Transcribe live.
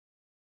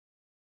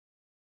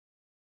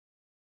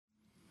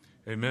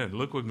Amen.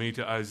 Look with me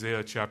to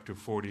Isaiah chapter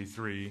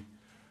 43.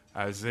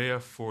 Isaiah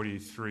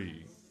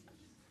 43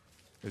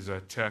 is our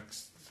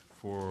text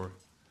for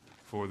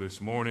this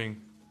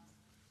morning.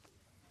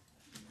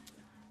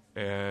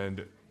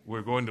 And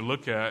we're going to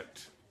look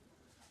at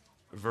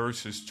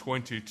verses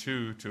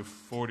 22 to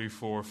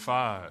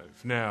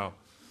 44:5. Now,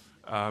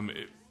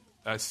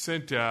 I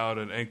sent out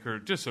an anchor,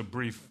 just a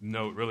brief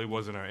note, really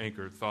wasn't our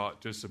anchor thought,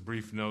 just a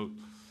brief note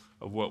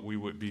of what we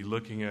would be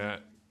looking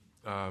at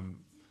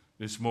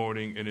this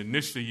morning. And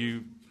initially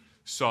you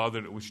saw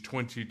that it was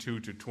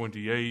 22 to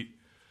 28.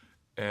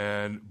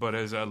 But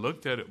as I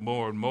looked at it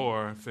more and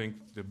more, I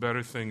think the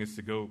better thing is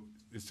to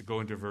go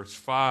into verse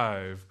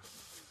 5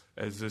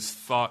 as this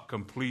thought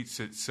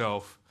completes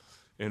itself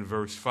in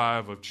verse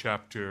 5 of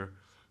chapter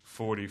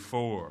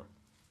 44.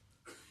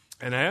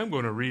 And I am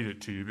going to read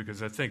it to you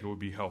because I think it would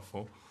be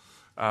helpful.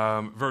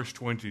 Verse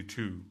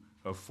 22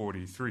 of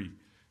 43.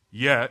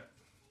 Yet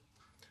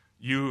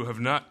you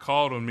have not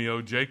called on me,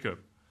 O Jacob,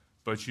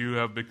 but you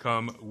have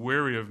become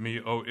weary of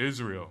me, O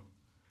Israel.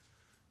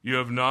 You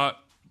have not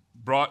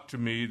brought to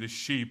me the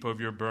sheep of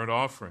your burnt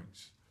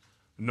offerings,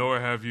 nor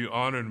have you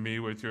honored me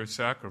with your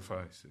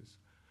sacrifices.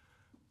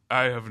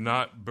 I have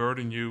not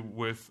burdened you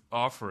with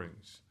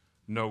offerings,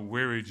 nor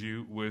wearied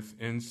you with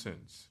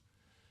incense.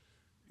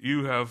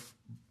 You have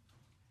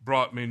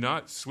brought me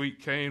not sweet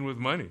cane with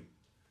money,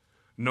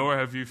 nor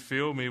have you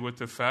filled me with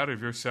the fat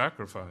of your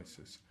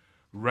sacrifices.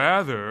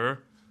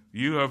 Rather,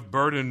 you have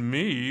burdened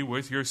me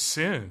with your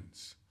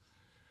sins.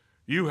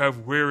 You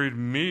have wearied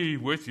me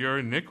with your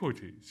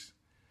iniquities.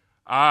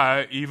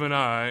 I, even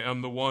I,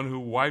 am the one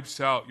who wipes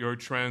out your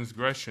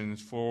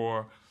transgressions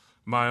for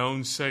my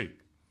own sake,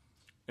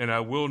 and I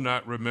will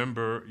not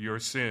remember your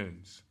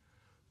sins.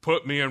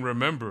 Put me in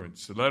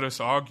remembrance. Let us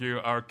argue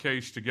our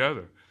case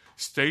together.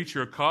 State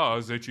your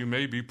cause that you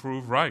may be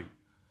proved right.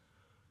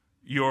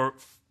 Your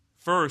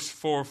first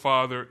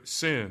forefather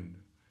sinned,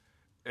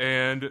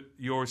 and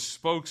your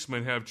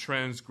spokesmen have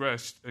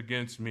transgressed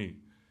against me.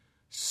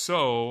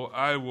 So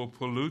I will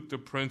pollute the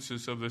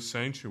princes of the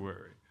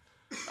sanctuary.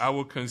 I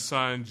will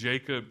consign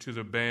Jacob to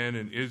the ban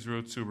and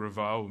Israel to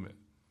revilement.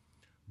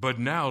 But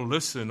now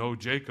listen, O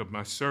Jacob,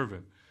 my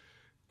servant,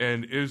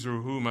 and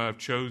Israel, whom I have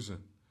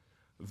chosen.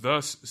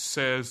 Thus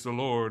says the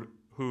Lord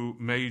who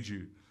made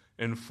you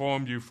and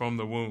formed you from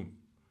the womb.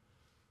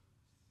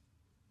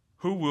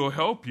 Who will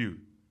help you?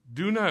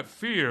 Do not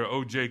fear,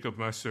 O Jacob,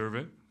 my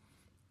servant,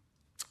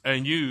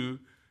 and you,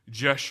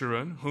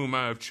 Jeshurun, whom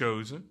I have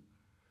chosen.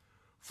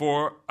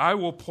 For I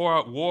will pour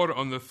out water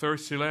on the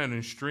thirsty land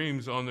and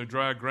streams on the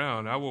dry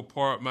ground. I will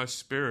pour out my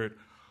spirit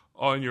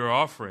on your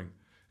offering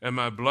and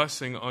my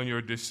blessing on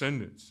your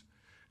descendants.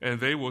 And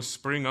they will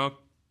spring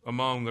up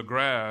among the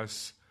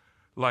grass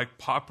like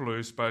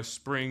poplars by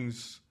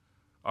springs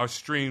or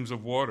streams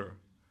of water.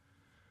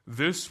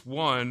 This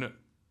one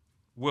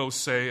will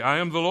say, I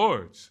am the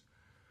Lord's.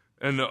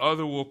 And the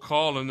other will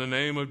call in the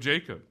name of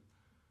Jacob.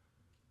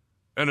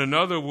 And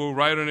another will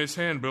write on his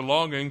hand,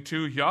 belonging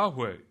to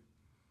Yahweh,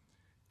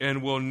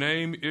 and will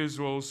name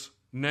Israel's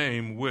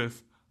name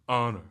with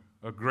honor.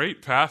 A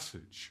great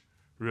passage,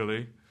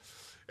 really.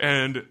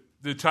 And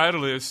the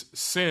title is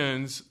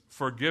Sins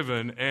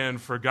Forgiven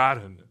and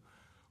Forgotten.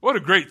 What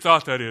a great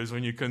thought that is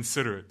when you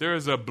consider it. There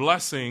is a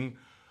blessing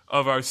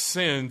of our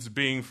sins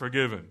being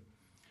forgiven.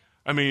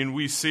 I mean,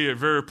 we see it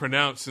very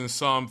pronounced in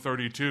Psalm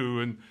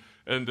 32,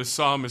 and the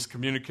psalmist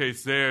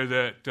communicates there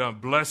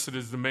that blessed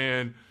is the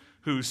man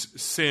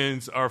whose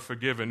sins are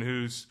forgiven,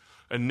 whose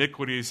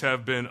iniquities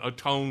have been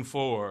atoned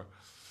for.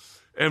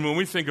 And when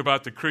we think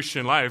about the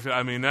Christian life,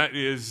 I mean, that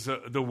is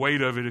the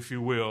weight of it, if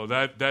you will.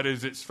 That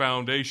is its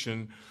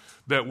foundation,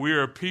 that we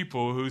are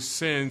people whose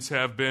sins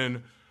have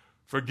been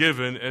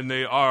forgiven and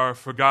they are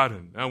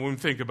forgotten. Now, when we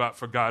think about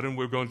forgotten,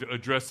 we're going to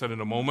address that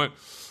in a moment.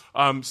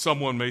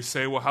 Someone may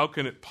say, well, how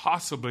can it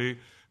possibly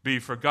be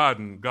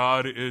forgotten?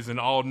 God is an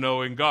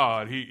all-knowing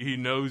God. He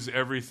knows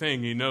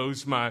everything. He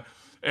knows my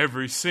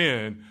every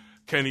sin.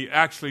 Can he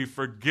actually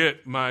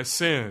forget my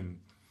sin?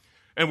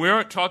 And we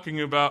aren't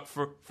talking about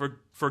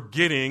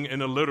forgetting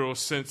in a literal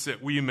sense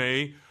that we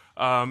may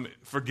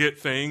forget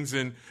things,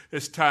 and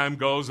as time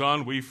goes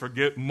on, we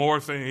forget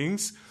more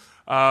things.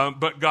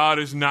 But God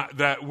is not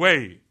that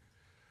way.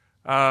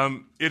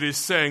 It is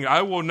saying,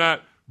 I will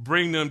not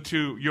bring them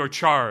to your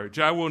charge.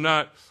 I will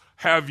not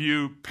have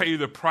you pay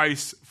the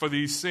price for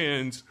these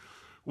sins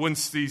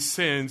once these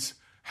sins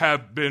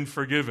have been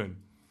forgiven.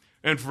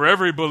 And for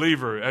every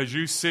believer, as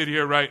you sit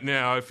here right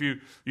now, if you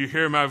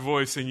hear my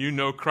voice and you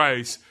know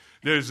Christ,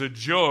 there's a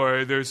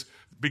joy,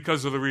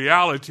 because of the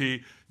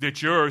reality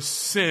that your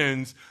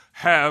sins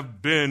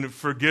have been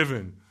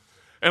forgiven.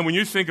 And when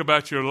you think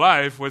about your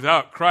life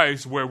without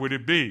Christ, where would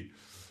it be?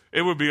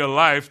 It would be a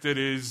life that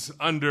is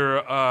under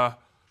a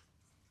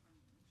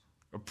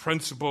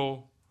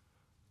principle,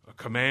 a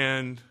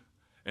command,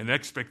 an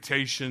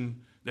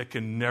expectation that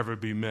can never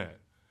be met.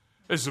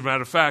 As a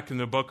matter of fact, in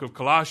the book of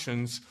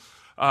Colossians,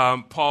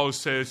 Paul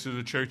says to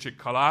the church at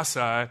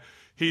Colossae,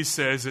 he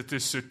says that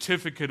this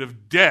certificate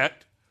of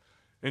debt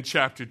in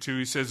chapter 2.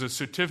 He says, a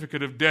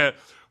certificate of debt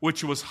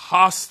which was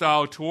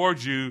hostile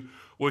towards you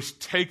was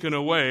taken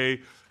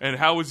away. And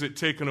how was it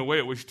taken away?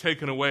 It was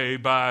taken away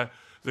by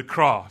the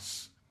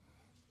cross.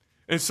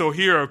 And so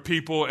here are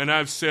people, and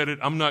I've said it,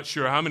 I'm not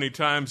sure how many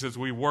times as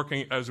we're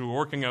working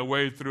our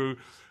way through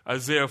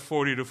Isaiah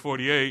 40 to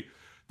 48,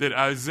 that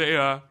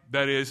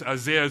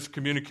Isaiah's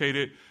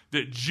communicated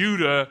that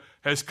Judah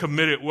has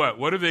committed what?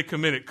 What have they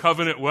committed?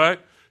 Covenant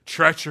what?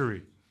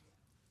 Treachery.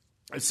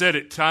 I said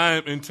it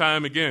time and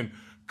time again.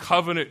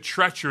 Covenant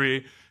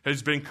treachery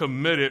has been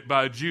committed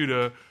by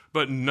Judah,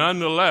 but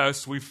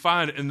nonetheless, we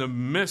find in the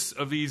midst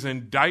of these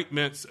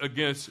indictments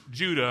against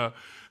Judah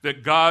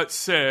that God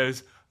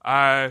says,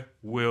 I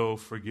will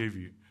forgive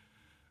you.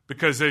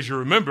 Because as you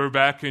remember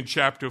back in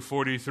chapter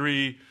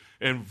 43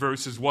 in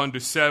verses 1 to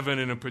 7,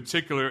 and in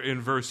particular in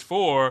verse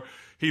 4,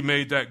 he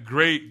made that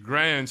great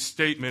grand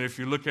statement. If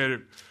you look at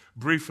it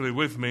briefly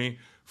with me,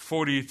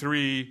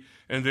 43,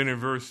 and then in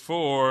verse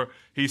 4,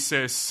 he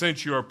says,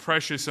 since you are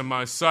precious in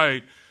my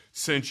sight,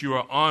 since you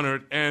are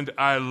honored, and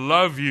I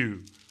love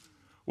you.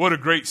 What a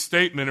great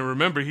statement. And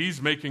remember,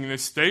 he's making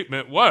this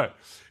statement, what?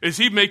 Is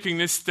he making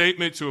this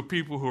statement to a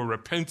people who are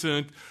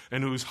repentant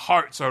and whose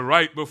hearts are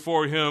right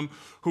before him,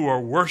 who are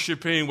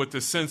worshiping with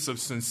a sense of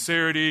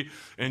sincerity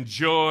and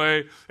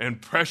joy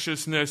and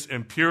preciousness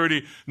and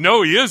purity?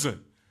 No, he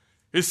isn't.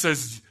 It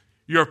says,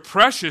 you're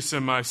precious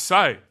in my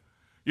sight.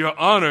 You're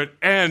honored,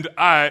 and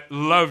I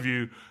love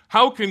you.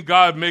 How can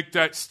God make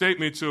that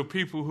statement to a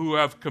people who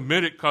have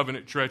committed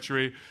covenant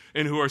treachery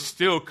and who are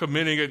still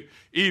committing it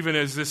even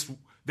as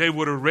they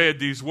would have read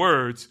these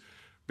words?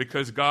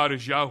 Because God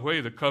is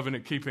Yahweh, the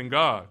covenant-keeping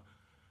God.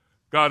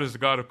 God is the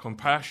God of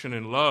compassion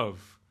and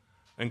love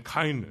and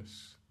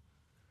kindness.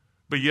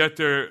 But yet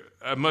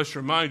I must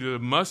remind you, there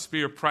must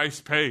be a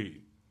price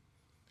paid.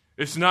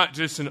 It's not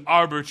just an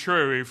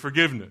arbitrary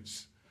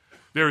forgiveness.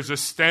 There is a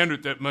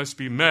standard that must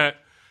be met,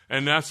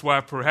 and that's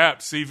why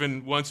perhaps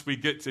even once we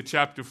get to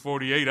chapter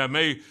 48, I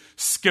may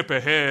skip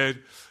ahead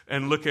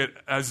and look at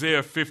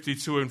Isaiah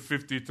 52 and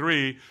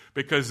 53,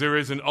 because there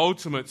is an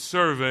ultimate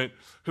servant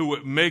who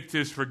would make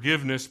this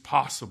forgiveness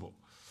possible.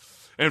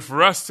 And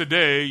for us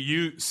today,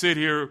 you sit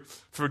here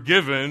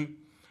forgiven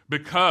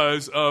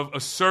because of a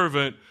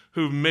servant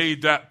who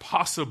made that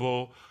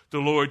possible, the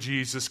Lord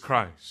Jesus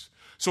Christ.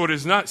 So it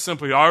is not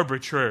simply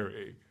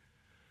arbitrary.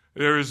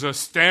 There is a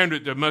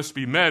standard that must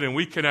be met, and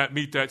we cannot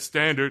meet that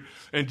standard.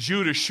 And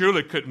Judah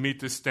surely couldn't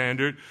meet the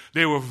standard.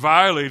 They were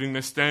violating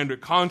the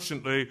standard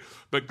constantly.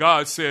 But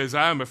God says,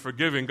 I am a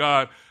forgiving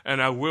God,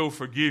 and I will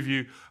forgive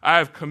you. I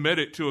have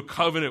committed to a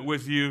covenant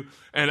with you,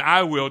 and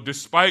I will,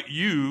 despite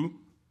you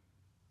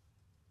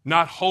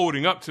not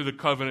holding up to the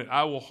covenant,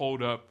 I will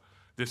hold up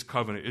this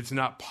covenant. It's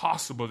not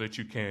possible that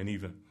you can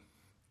even.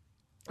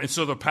 And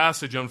so the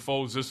passage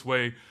unfolds this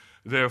way.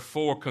 There are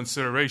 4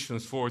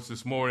 considerations for us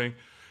this morning.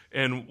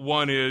 And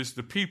one is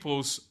the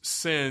people's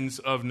sins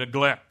of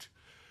neglect.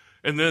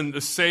 And then the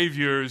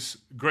Savior's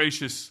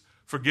gracious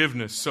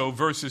forgiveness. So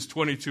verses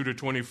 22 to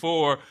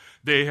 24,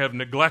 they have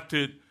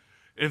neglected.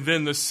 And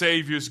then the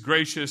Savior's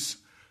gracious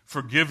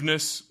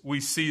forgiveness, we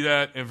see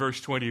that in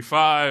verse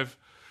 25.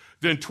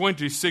 Then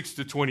 26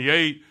 to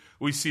 28,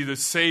 we see the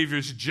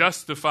Savior's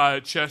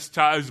justified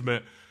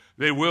chastisement.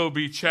 They will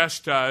be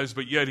chastised,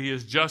 but yet he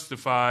is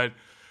justified.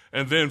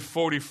 And then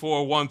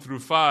 44, 1 through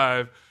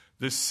 5,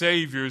 the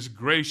Savior's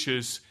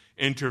gracious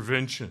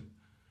intervention.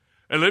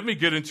 And let me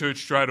get into it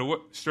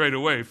straight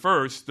away.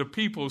 First, the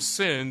people's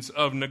sins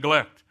of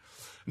neglect.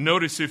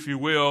 Notice, if you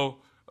will,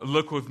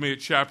 look with me at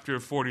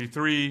chapter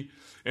 43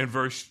 and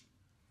verse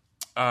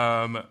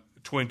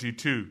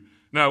 22.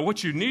 Now,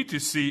 what you need to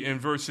see in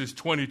verses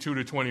 22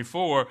 to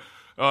 24,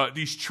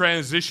 these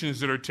transitions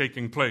that are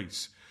taking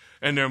place.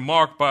 And they're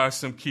marked by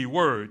some key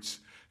words.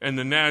 And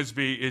the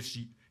NASB, it's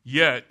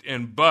yet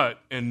and but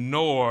and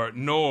nor,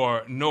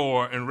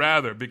 and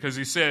rather, because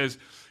he says,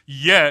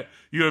 yet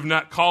you have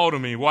not called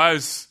on me. Why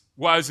is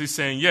he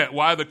saying yet?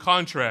 Why the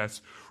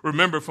contrast?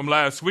 Remember from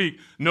last week,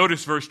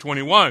 notice verse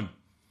 21.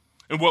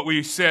 And what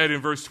we said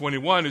in verse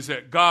 21 is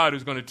that God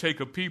is going to take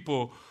a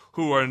people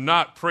who are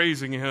not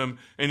praising him,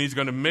 and he's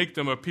going to make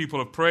them a people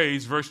of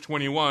praise. Verse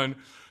 21,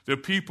 the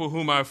people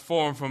whom I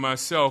formed for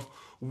myself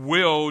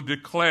will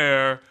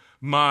declare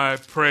my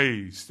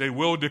praise. They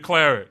will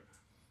declare it.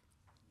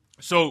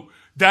 So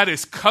that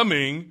is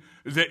coming.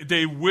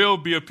 They will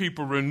be a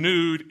people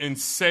renewed and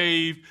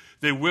saved.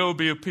 They will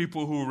be a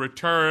people who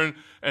return,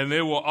 and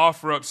they will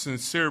offer up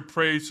sincere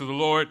praise to the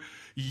Lord.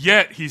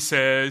 Yet, he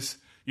says,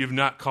 you've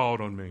not called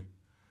on me.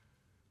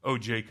 O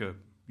Jacob,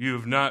 you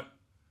have not,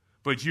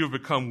 but you have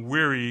become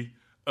weary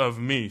of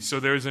me. So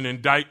there's an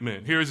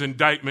indictment. Here's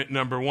indictment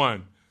number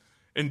 1.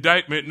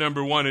 Indictment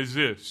number 1 is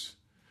this.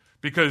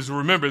 Because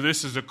remember,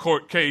 this is a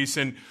court case,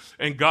 and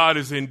God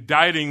is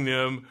indicting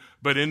them.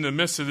 But in the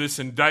midst of this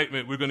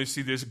indictment, we're going to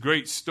see this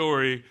great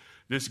story,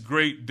 this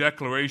great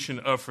declaration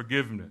of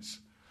forgiveness.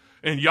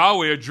 And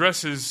Yahweh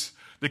addresses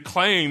the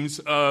claims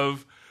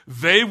of,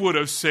 they would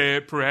have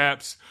said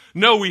perhaps,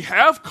 no, we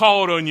have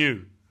called on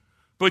you,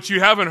 but you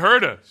haven't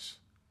heard us.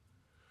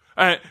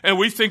 And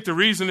we think the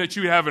reason that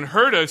you haven't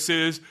heard us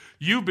is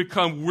you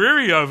become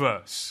weary of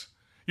us.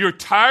 You're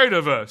tired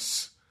of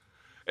us.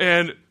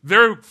 And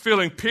they're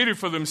feeling pity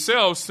for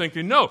themselves,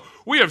 thinking, no,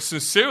 we have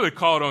sincerely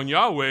called on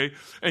Yahweh,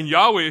 and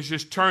Yahweh has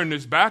just turned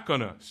his back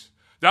on us.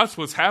 That's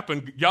what's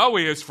happened.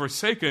 Yahweh has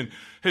forsaken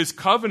his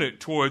covenant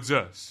towards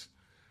us.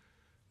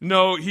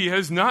 No, he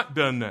has not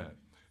done that.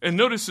 And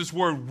notice this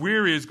word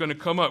weary is going to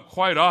come up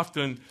quite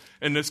often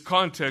in this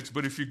context.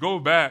 But if you go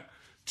back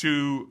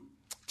to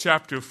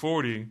chapter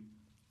 40,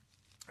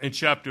 in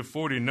chapter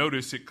 40,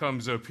 notice it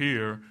comes up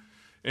here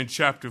in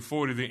chapter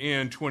 40, the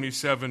end,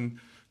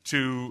 27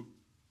 to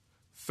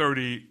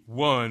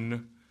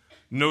 31.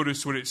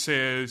 Notice what it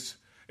says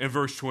in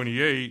verse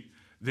 28.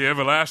 The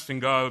everlasting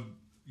God,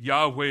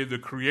 Yahweh, the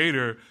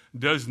Creator,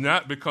 does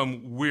not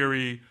become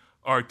weary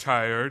or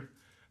tired.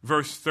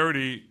 Verse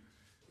 30,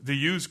 the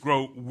youths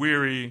grow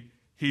weary,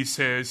 he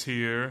says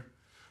here,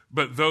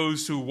 but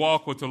those who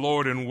walk with the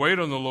Lord and wait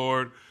on the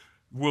Lord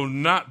will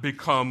not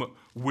become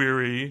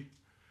weary.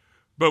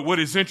 But what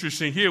is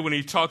interesting here, when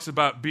he talks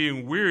about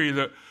being weary,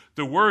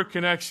 the word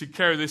can actually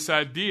carry this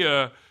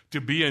idea to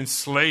be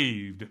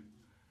enslaved.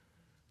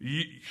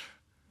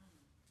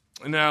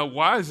 Now,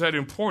 why is that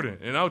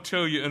important? And I'll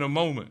tell you in a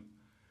moment.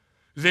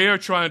 They are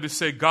trying to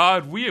say,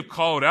 God, we have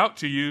called out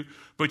to you,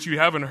 but you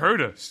haven't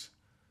heard us.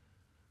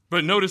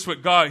 But notice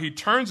what God, he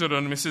turns it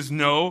on them and says,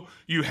 no,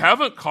 you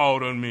haven't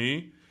called on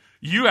me.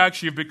 You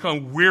actually have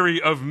become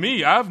weary of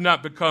me. I've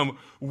not become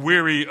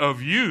weary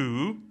of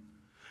you.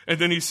 And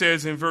then he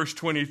says in verse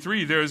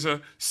 23, there's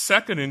a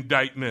second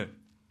indictment.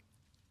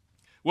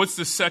 What's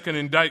the second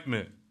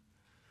indictment?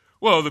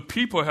 Well, the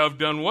people have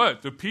done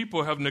what? The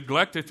people have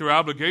neglected their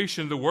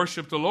obligation to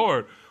worship the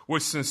Lord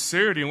with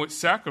sincerity and with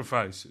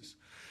sacrifices.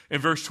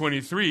 In verse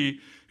 23,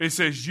 it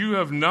says, you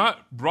have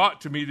not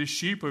brought to me the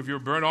sheep of your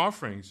burnt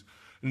offerings,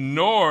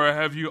 nor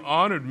have you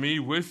honored me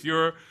with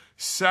your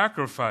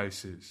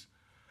sacrifices.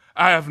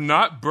 I have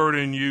not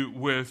burdened you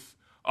with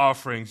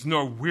offerings,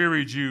 nor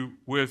wearied you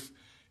with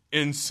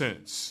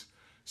incense.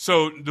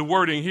 So the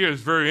wording here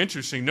is very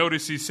interesting.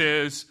 Notice he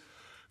says,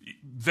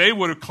 they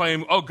would have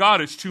claimed, oh,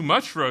 God, it's too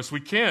much for us.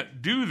 We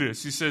can't do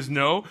this. He says,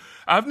 no,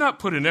 I've not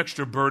put an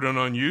extra burden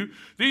on you.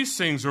 These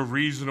things are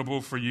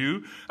reasonable for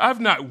you. I've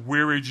not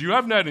wearied you.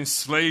 I've not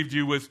enslaved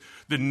you with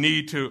the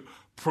need to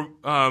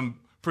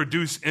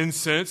produce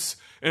incense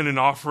in an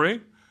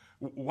offering.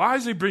 Why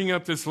is he bringing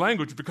up this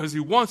language? Because he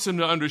wants them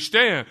to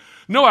understand,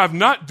 no, I've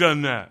not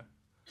done that.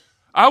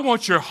 I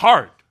want your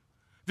heart.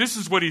 This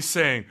is what he's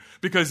saying.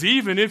 Because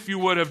even if you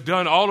would have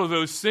done all of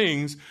those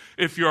things,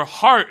 if your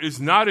heart is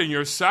not in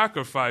your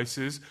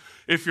sacrifices,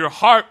 if your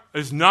heart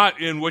is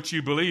not in what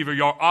you believe or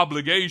your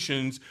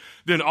obligations,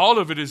 then all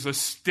of it is a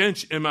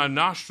stench in my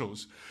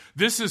nostrils.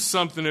 This is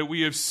something that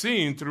we have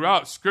seen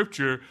throughout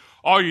Scripture.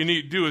 All you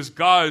need to do is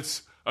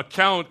God's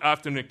account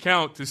after an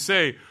account to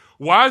say,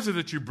 why is it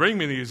that you bring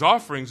me these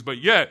offerings,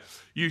 but yet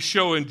you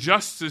show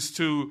injustice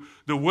to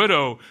the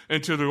widow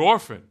and to the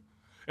orphan?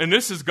 And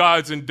this is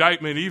God's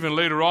indictment even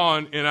later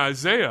on in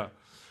Isaiah.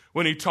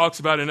 When he talks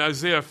about in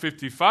Isaiah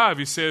 55,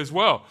 he says,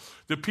 well,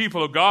 the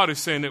people of God is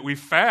saying that we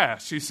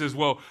fast. He says,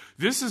 well,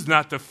 this is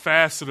not the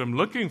fast that I'm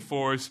looking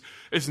for.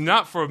 It's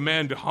not for a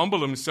man to humble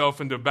himself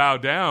and to bow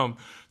down.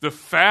 The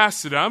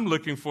fast that I'm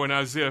looking for in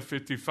Isaiah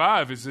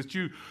 55 is that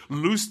you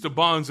loose the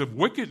bonds of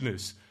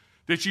wickedness,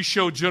 that you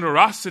show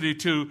generosity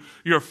to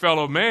your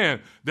fellow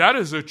man. That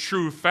is a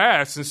true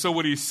fast. And so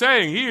what he's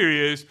saying here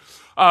is,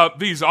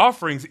 these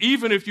offerings,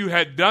 even if you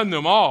had done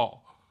them all,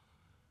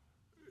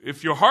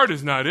 if your heart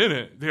is not in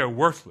it, they are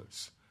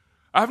worthless.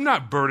 I've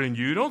not burdened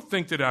you. Don't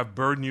think that I've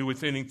burdened you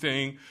with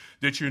anything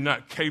that you're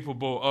not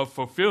capable of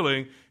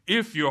fulfilling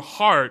if your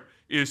heart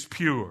is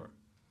pure.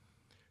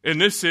 And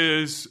this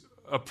is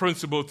a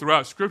principle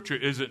throughout Scripture,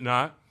 is it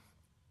not?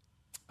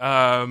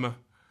 That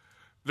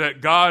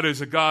God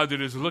is a God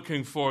that is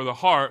looking for the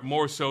heart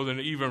more so than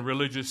even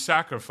religious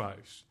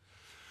sacrifice.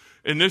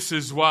 And this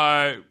is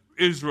why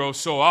Israel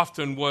so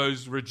often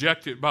was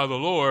rejected by the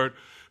Lord,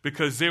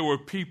 because they were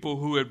people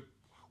who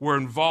were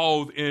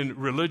involved in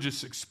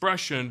religious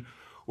expression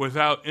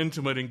without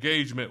intimate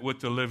engagement with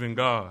the living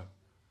God.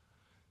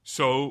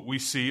 So we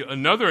see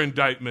another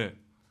indictment.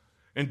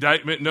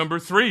 Indictment number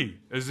 3,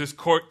 as this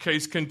court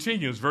case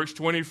continues, verse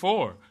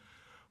 24.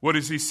 What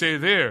does he say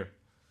there?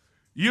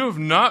 You have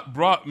not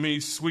brought me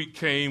sweet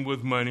cane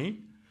with money,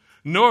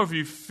 nor have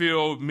you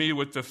filled me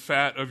with the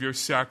fat of your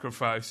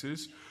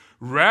sacrifices.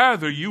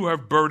 Rather, you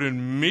have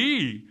burdened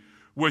me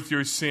with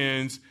your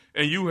sins,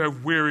 and you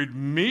have wearied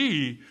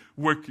me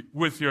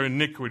with your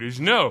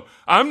iniquities. No,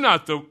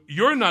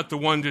 you're not the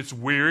one that's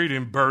wearied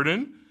and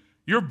burdened.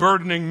 You're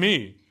burdening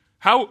me.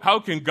 How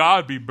can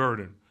God be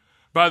burdened?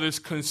 By this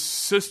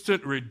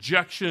consistent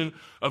rejection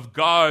of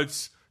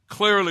God's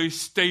clearly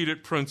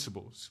stated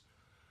principles.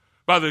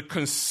 By the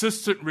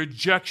consistent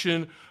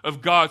rejection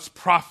of God's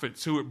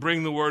prophets who would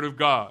bring the word of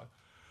God.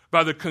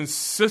 By the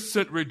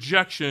consistent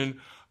rejection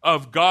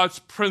of God's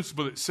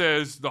principle that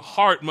says the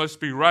heart must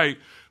be right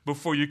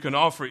before you can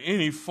offer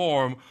any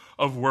form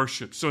of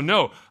worship. So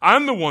no,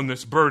 I'm the one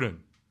that's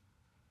burdened.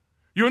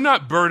 You're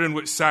not burdened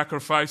with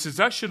sacrifices.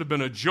 That should have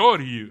been a joy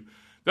to you.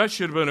 That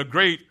should have been a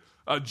great,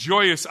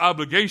 joyous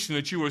obligation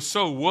that you were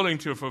so willing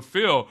to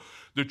fulfill.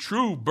 The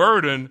true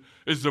burden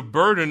is the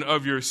burden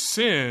of your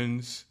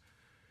sins,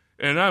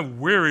 and I'm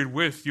wearied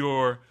with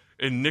your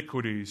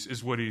iniquities,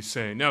 is what he's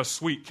saying. Now,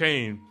 sweet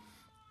cane,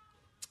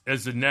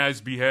 as the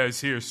NASB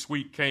has here,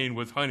 sweet cane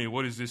with honey,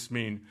 what does this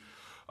mean?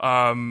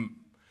 And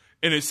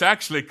it's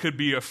actually could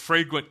be a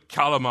fragrant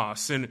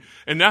calamus,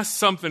 and that's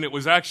something that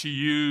was actually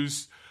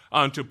used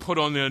to put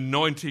on the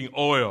anointing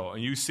oil.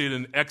 And you see it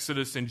in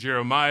Exodus and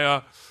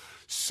Jeremiah.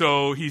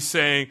 So he's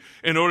saying,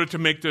 in order to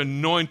make the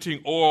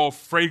anointing oil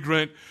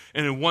fragrant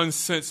and in one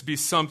sense be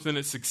something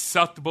that's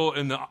acceptable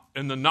in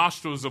the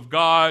nostrils of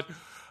God,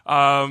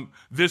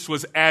 this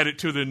was added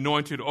to the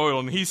anointed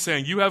oil. And he's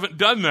saying, you haven't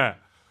done that.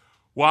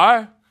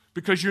 Why?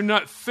 Because you're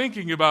not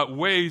thinking about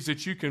ways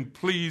that you can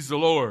please the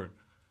Lord.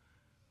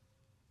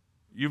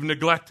 You've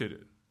neglected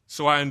it.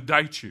 So I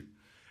indict you.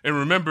 And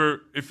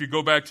remember, if you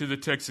go back to the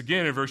text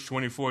again in verse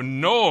 24,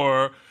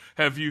 nor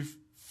have you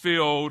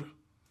filled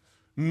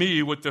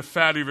me with the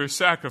fat of your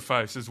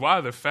sacrifices.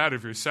 Why the fat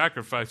of your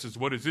sacrifices?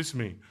 What does this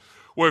mean?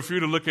 Well, if you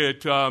were to look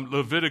at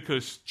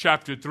Leviticus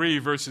chapter 3,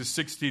 verses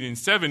 16 and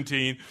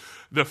 17,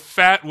 the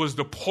fat was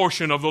the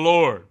portion of the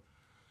Lord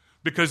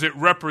because it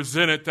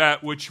represented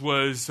that which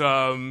was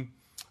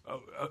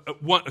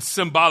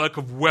symbolic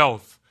of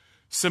wealth,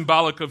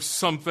 symbolic of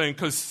something.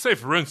 Because, say,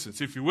 for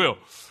instance, if you will,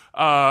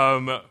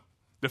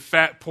 the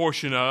fat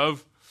portion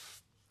of,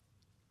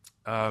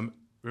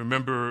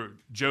 remember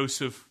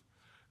Joseph,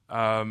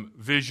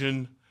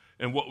 vision,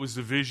 and what was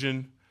the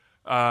vision?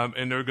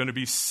 And there are going to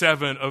be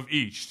 7 of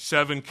each.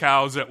 7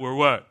 cows that were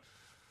what?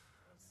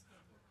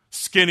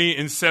 Skinny,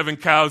 and 7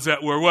 cows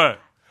that were what?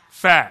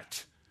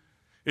 Fat,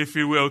 if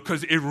you will,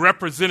 because it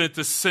represented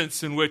the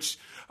sense in which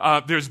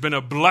there's been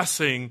a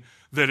blessing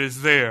that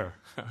is there.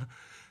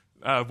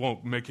 I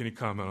won't make any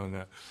comment on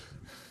that.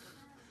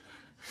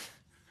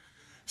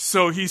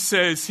 So he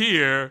says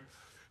here,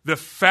 the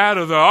fat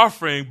of the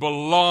offering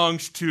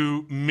belongs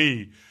to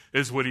me,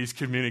 is what he's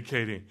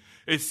communicating.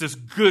 It's this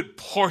good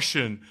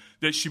portion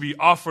that should be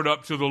offered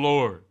up to the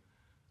Lord.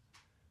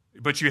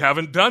 But you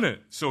haven't done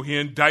it. So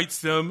he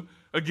indicts them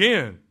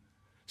again.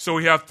 So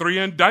we have 3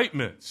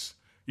 indictments.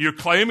 You're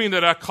claiming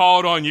that I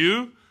called on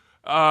you.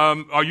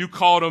 Or you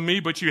called on me,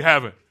 but you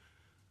haven't.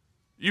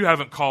 You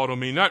haven't called on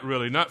me, not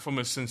really, not from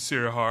a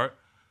sincere heart.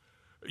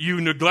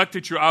 You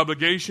neglected your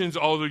obligations,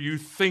 although you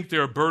think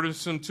they're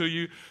burdensome to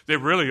you. They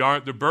really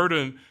aren't. The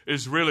burden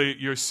is really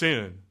your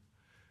sin.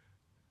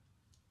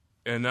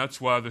 And that's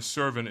why the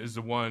servant is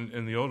the one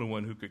and the only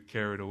one who could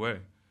carry it away.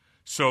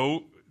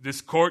 So this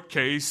court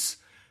case,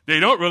 they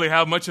don't really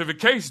have much of a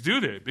case, do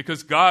they?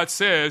 Because God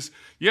says,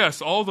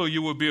 yes, although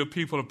you will be a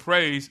people of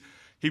praise,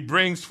 he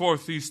brings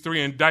forth these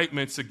 3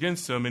 indictments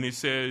against them. And he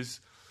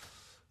says,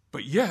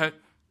 but yet,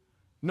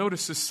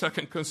 notice the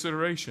second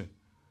consideration.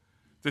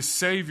 The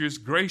Savior's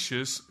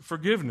gracious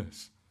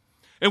forgiveness.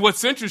 And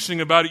what's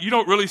interesting about it, you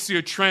don't really see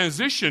a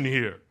transition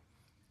here.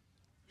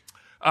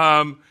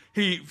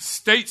 He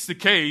states the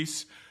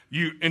case,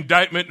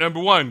 indictment number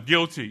 1,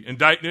 guilty.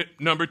 Indictment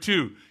number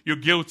 2, you're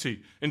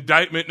guilty.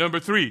 Indictment number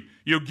 3,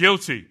 you're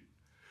guilty.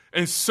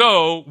 And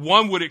so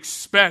one would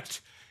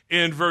expect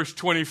in verse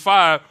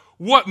 25,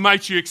 what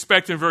might you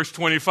expect in verse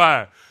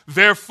 25?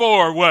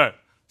 Therefore, what?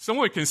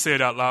 Someone can say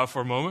it out loud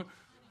for a moment.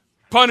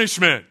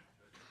 Punishment,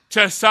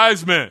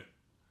 chastisement.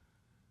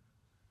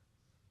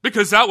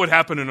 Because that would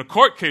happen in a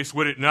court case,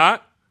 would it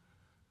not?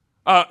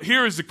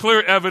 Here is the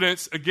clear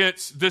evidence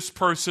against this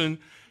person.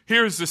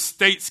 Here's the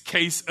state's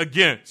case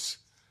against.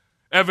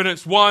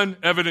 Evidence 1,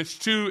 evidence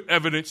 2,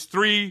 evidence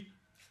 3.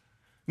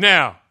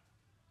 Now,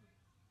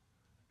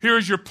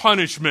 here's your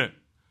punishment.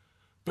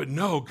 But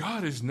no,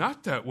 God is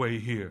not that way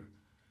here.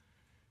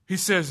 He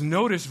says,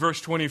 notice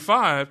verse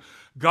 25,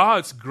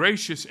 God's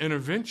gracious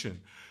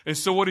intervention. And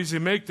so what does he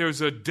make?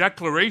 There's a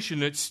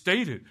declaration that's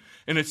stated,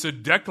 and it's a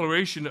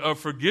declaration of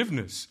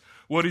forgiveness.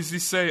 What does he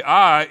say?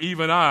 I,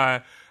 even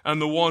I, am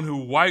the one who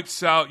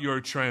wipes out your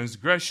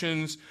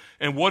transgressions.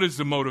 And what is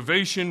the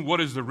motivation?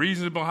 What is the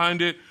reason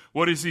behind it?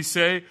 What does he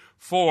say?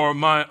 For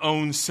my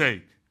own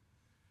sake.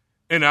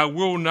 And I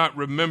will not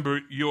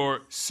remember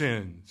your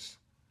sins.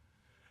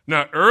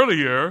 Now,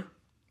 earlier,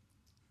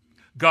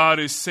 God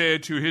has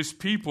said to his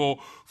people,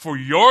 for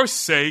your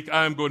sake,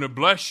 I am going to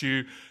bless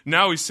you.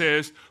 Now he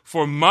says,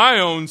 for my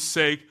own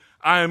sake,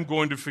 I am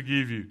going to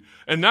forgive you.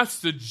 And that's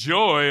the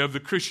joy of the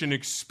Christian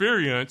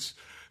experience,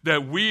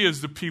 that we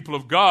as the people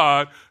of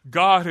God,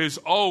 God has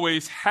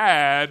always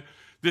had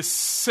this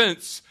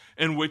sense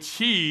in which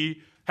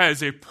he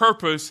has a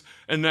purpose,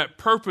 and that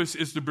purpose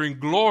is to bring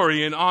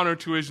glory and honor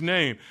to his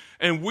name.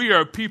 And we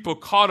are people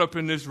caught up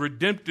in this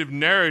redemptive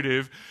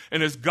narrative,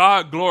 and as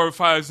God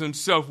glorifies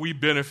himself, we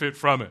benefit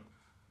from it.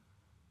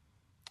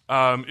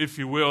 If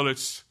you will,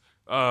 it's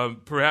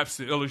perhaps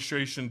the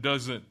illustration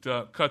doesn't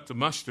cut the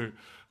mustard,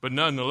 but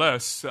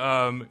nonetheless,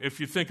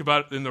 if you think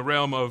about it in the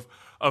realm of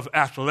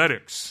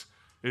athletics,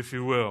 if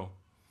you will,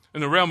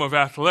 in the realm of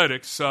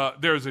athletics,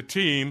 there's a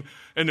team,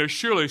 and there's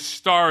surely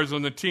stars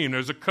on the team.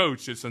 There's a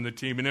coach that's on the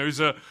team, and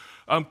there's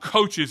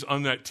coaches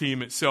on that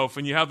team itself,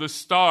 and you have the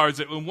stars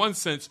that, in one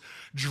sense,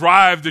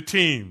 drive the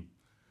team.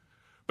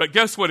 But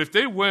guess what? If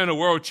they win a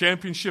world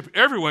championship,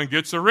 everyone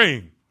gets a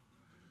ring.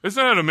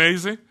 Isn't that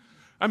amazing?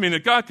 I mean, a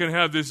guy can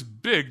have this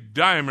big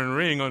diamond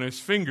ring on his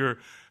finger,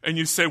 and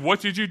you say,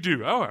 what did you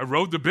do? Oh, I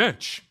rode the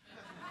bench.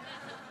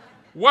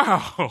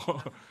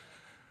 Wow.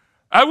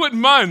 I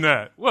wouldn't mind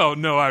that. Well,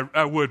 no,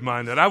 I would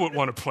mind that. I would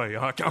want to play,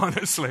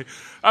 honestly.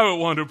 I would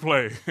want to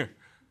play.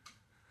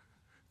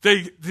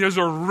 There's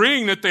a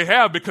ring that they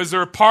have because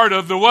they're a part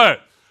of the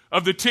what?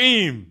 Of the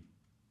team.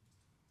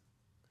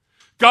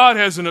 God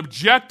has an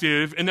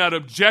objective, and that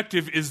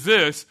objective is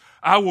this: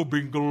 I will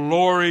bring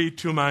glory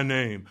to my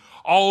name.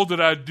 All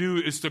that I do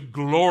is to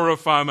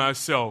glorify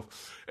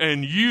myself.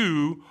 And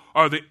you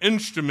are the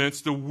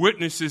instruments, the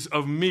witnesses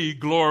of me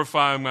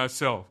glorifying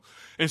myself.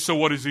 And so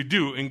what does he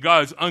do? In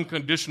God's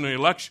unconditional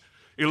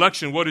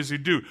election, what does he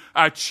do?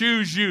 I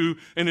choose you,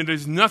 and it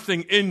is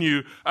nothing in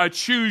you. I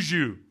choose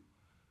you.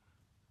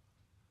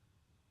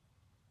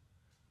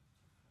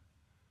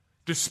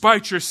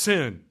 Despite your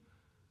sin,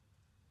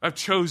 I've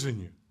chosen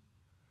you.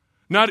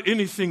 Not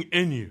anything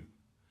in you.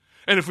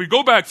 And if we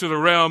go back to the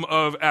realm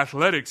of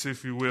athletics,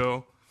 if you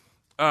will,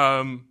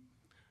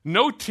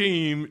 no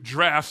team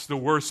drafts the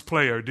worst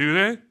player, do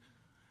they?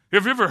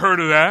 Have you ever heard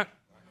of that?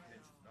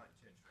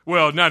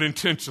 Well, not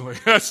intentionally.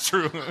 That's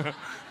true.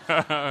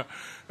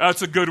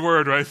 That's a good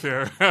word right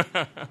there.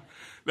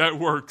 That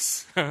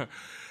works.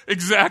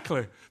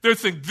 Exactly. They're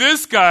thinking,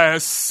 this guy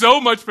has so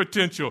much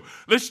potential.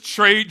 Let's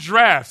trade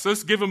drafts.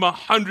 Let's give him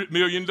 $100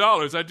 million.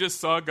 I just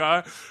saw a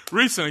guy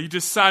recently. He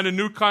just signed a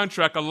new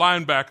contract, a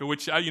linebacker,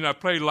 which I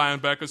played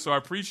linebacker, so I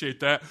appreciate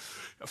that.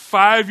 A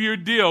 5-year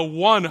deal,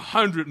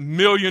 $100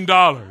 million.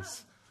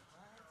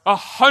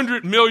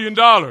 $100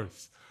 million.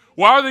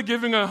 Why are they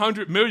giving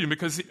 $100 million?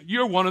 Because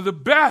you're one of the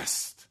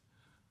best.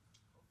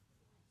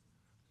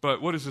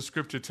 But what does the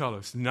scripture tell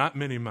us? Not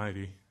many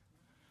mighty,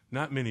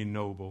 not many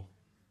noble.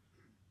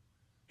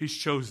 He's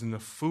chosen the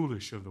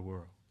foolish of the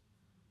world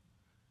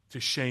to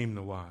shame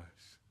the wise.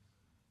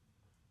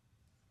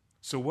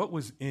 So what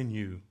was in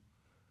you?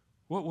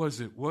 What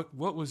was it? What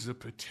was the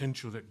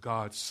potential that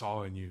God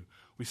saw in you?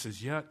 We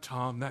says, yeah,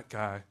 Tom, that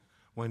guy,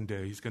 one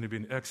day, he's going to be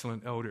an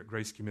excellent elder at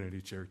Grace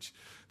Community Church.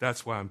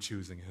 That's why I'm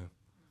choosing him.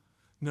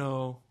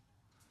 No.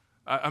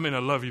 I mean, I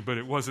love you, but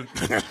it wasn't.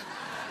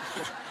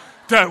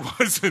 that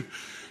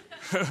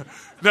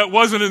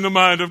wasn't in the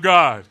mind of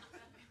God.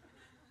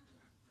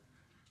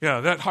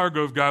 Yeah, that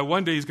Hargrove guy,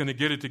 one day he's going to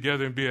get it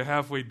together and be a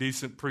halfway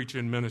decent preacher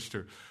and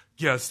minister.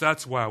 Yes,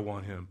 that's why I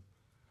want him.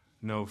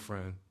 No,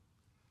 friend.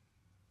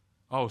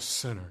 All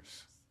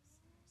sinners.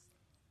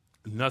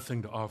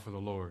 Nothing to offer the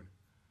Lord.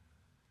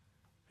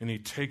 And he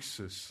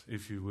takes us,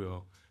 if you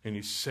will, and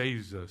he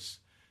saves us.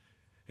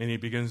 And he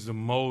begins to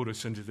mold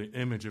us into the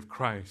image of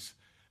Christ.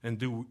 And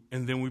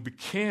then we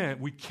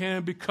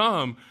can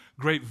become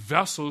great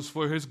vessels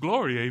for his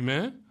glory.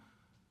 Amen?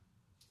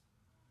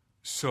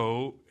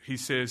 So he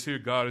says here,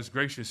 God is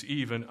gracious,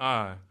 even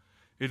I.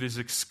 It is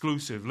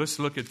exclusive. Let's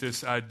look at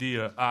this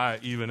idea, I,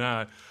 even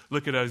I.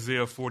 Look at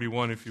Isaiah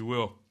 41, if you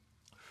will.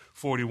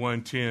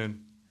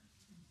 41:10.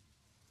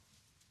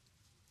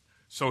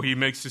 So he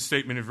makes the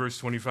statement in verse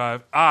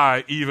 25,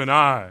 I, even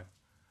I.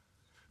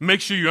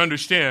 Make sure you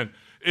understand,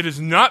 it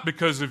is not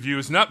because of you.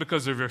 It's not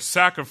because of your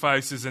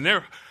sacrifices, and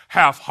they're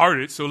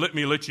half-hearted, so let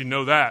me let you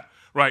know that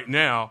right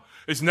now.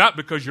 It's not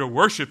because your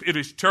worship, it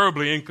is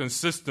terribly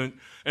inconsistent,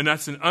 and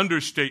that's an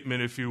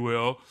understatement, if you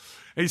will.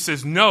 And he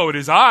says, no, it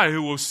is I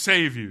who will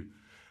save you.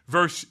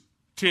 Verse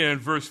 10,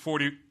 verse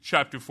 40,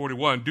 chapter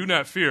 41, do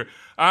not fear.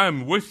 I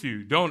am with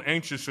you. Don't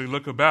anxiously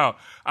look about.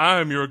 I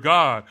am your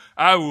God.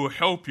 I will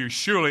help you.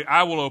 Surely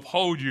I will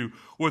uphold you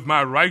with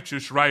my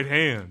righteous right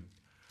hand.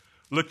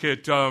 Look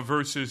at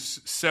verses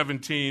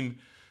 17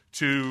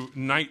 to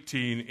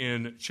 19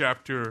 in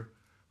chapter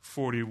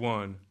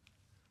 41.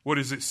 What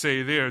does it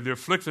say there? The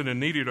afflicted and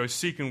needy are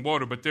seeking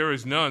water, but there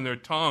is none. Their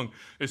tongue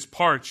is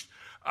parched.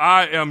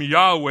 I am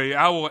Yahweh.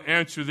 I will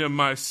answer them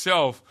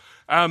myself.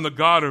 I am the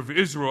God of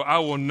Israel. I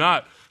will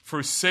not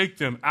forsake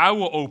them. I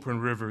will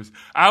open rivers.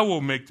 I will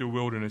make the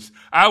wilderness.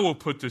 I will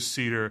put the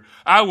cedar.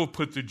 I will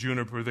put the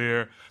juniper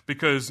there.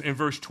 Because in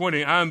verse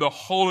 20, I am the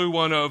Holy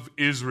One of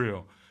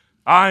Israel.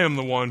 I am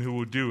the one who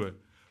will do it.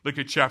 Look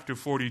at chapter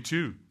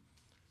 42,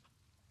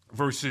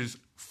 verses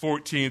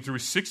 14 through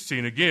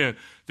 16. Again,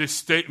 this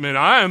statement,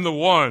 I am the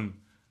one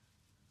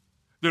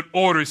that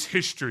orders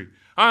history.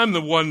 I am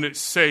the one that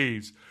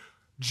saves.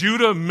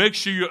 Judah, make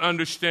sure you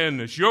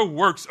understand this. Your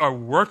works are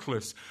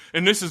worthless.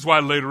 And this is why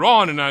later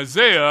on in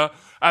Isaiah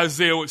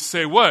would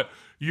say what?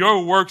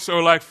 Your works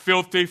are like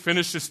filthy.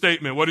 Finish the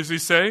statement. What does he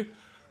say?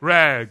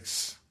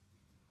 Rags.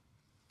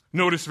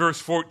 Notice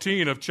verse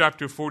 14 of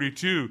chapter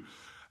 42.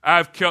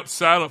 I've kept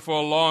silent for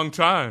a long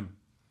time.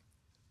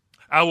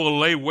 I will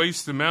lay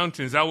waste the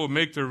mountains. I will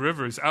make the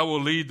rivers. I will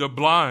lead the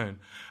blind.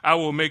 I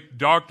will make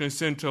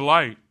darkness into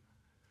light.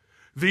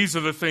 These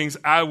are the things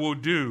I will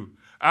do.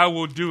 I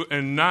will do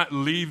and not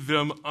leave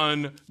them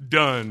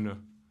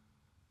undone.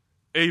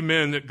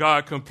 Amen, that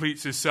God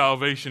completes his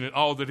salvation and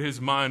all that his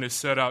mind is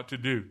set out to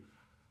do.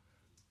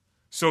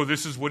 So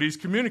this is what he's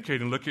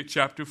communicating. Look at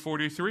chapter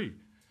 43.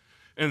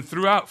 And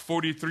throughout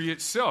 43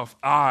 itself,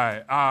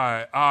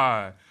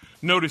 I.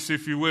 Notice,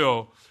 if you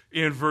will,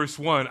 in verse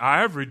 1,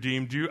 I have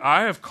redeemed you.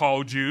 I have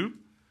called you.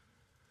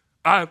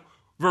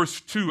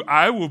 Verse 2,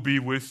 I will be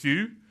with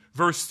you.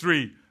 Verse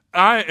 3,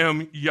 I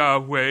am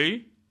Yahweh.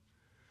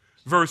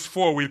 Verse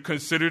 4, we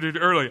considered it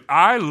earlier.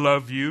 I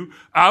love you.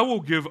 I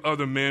will give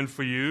other men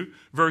for you.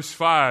 Verse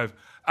 5,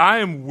 I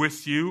am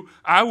with you.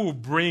 I will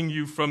bring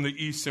you from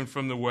the east and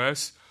from the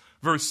west.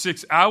 Verse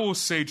 6, I will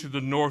say to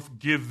the north,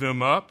 give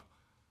them up.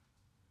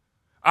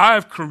 I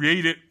have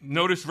created,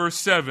 notice verse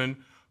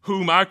 7,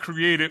 whom I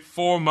created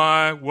for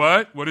my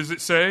what? What does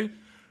it say?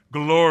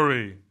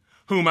 Glory.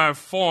 Whom I have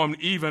formed,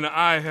 even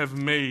I have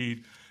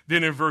made.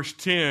 Then in verse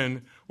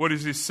 10, what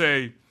does it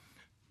say?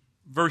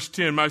 Verse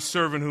 10, my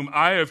servant whom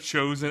I have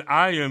chosen,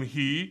 I am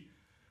he.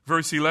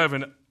 Verse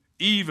 11,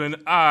 even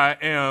I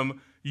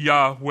am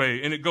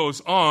Yahweh. And it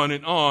goes on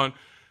and on.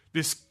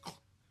 This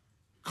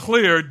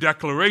clear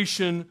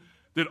declaration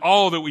that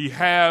all that we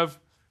have,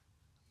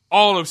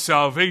 all of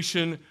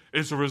salvation,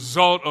 is a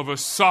result of a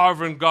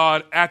sovereign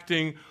God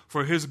acting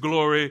for his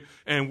glory,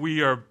 and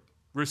we are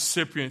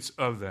recipients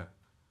of that.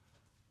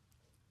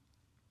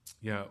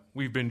 Yeah,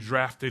 we've been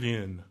drafted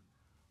in.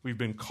 We've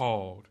been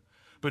called.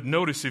 But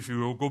notice, if you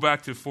will, go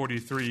back to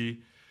 43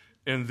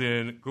 and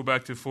then go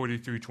back to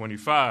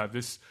 43:25,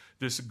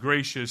 this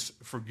gracious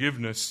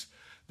forgiveness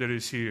that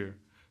is here.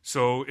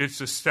 So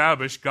it's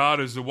established. God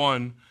is the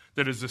one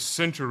that is the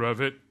center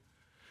of it.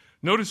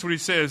 Notice what he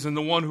says, and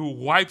the one who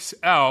wipes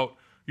out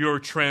your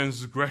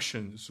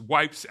transgressions,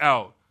 wipes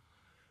out.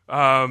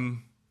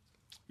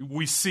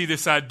 We see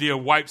this idea,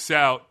 wipes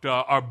out,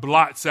 or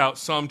blots out,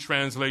 some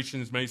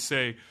translations may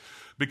say,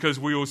 because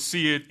we will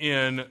see it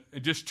in,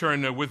 just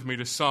turn there with me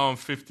to Psalm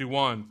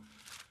 51.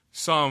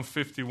 Psalm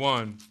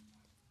 51.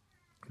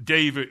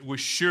 David was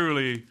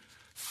surely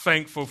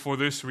thankful for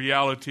this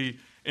reality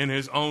in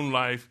his own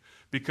life,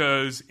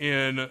 because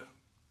in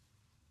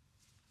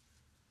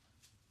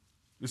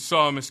the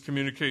psalmist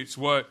communicates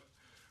what?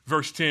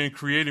 Verse 10,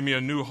 create in me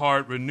a new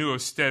heart, renew a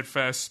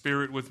steadfast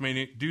spirit with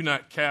me. Do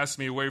not cast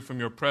me away from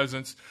your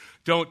presence.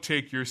 Don't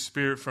take your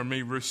spirit from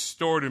me.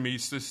 Restore to me,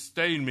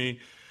 sustain me.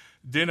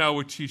 Then I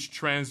will teach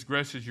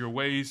transgressors your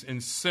ways,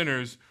 and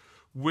sinners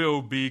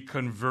will be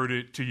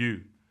converted to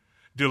you.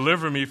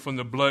 Deliver me from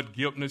the blood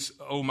guiltness,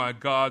 O my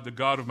God, the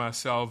God of my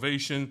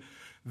salvation.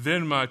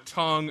 Then my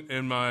tongue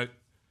and my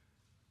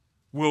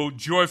will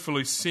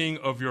joyfully sing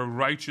of your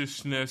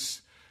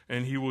righteousness,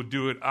 and he will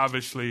do it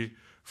obviously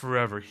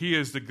forever. He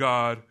is the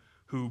God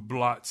who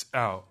blots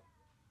out,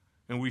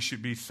 and we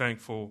should be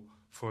thankful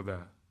for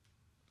that.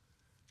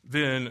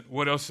 Then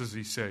what else does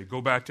he say?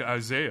 Go back to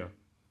Isaiah.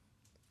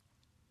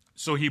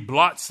 So he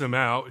blots them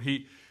out.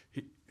 He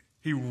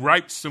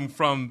wipes them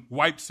from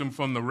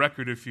the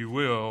record, if you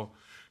will.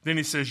 Then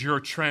he says, your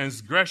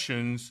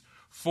transgressions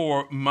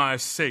for my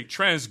sake.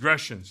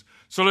 Transgressions.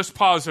 So let's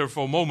pause there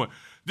for a moment.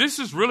 This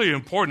is really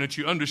important that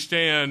you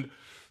understand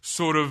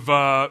sort of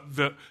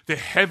the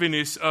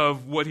heaviness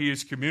of what he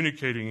is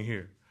communicating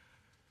here.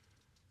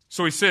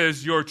 So he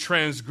says, your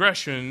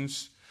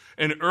transgressions.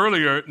 And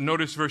earlier,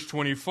 notice verse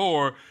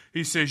 24,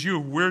 he says, you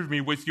have wearied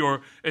me with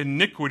your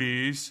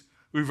iniquities.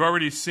 We've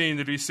already seen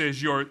that he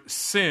says your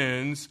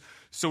sins.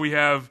 So we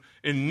have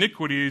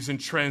iniquities and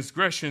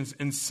transgressions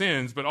and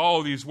sins, but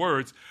all these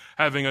words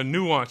having a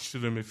nuance to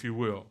them, if you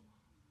will.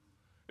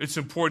 It's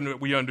important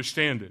that we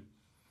understand it.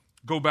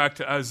 Go back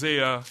to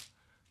Isaiah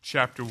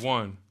chapter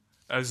 1.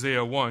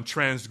 Isaiah 1,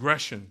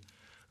 transgression.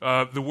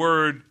 The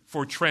word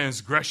for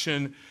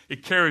transgression,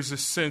 it carries a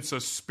sense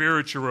of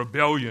spiritual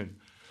rebellion.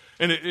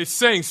 And it's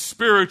saying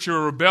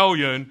spiritual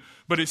rebellion,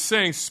 but it's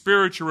saying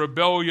spiritual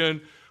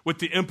rebellion with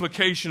the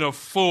implication of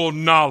full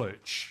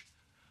knowledge.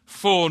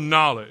 Full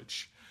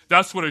knowledge.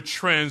 That's what a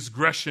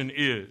transgression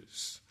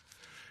is.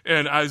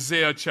 And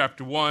Isaiah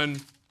chapter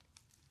 1,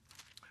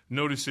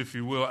 notice if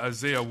you will,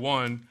 Isaiah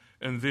 1,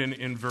 and then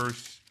in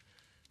verse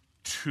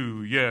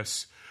 2.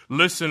 Yes.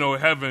 Listen, O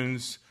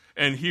heavens,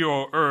 and hear,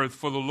 O earth,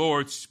 for the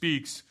Lord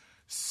speaks.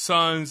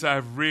 Sons I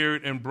have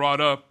reared and brought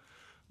up,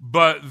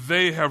 but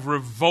they have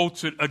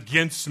revolted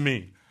against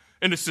me.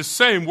 And it's the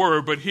same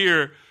word, but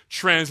here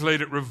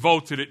translated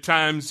revolted. At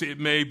times it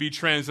may be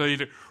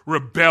translated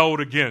rebelled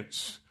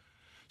against.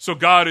 So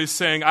God is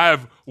saying, I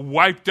have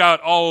wiped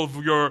out all of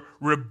your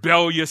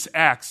rebellious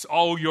acts,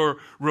 all your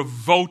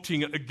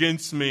revolting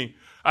against me.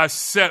 I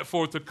set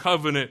forth a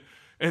covenant,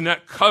 and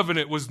that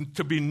covenant was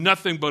to be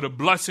nothing but a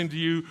blessing to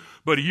you,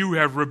 but you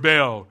have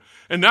rebelled.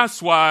 And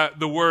that's why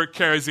the word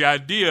carries the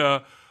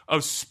idea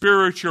of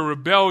spiritual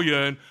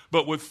rebellion,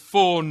 but with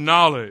full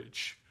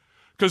knowledge.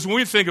 Because when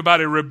we think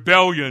about a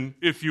rebellion,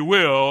 if you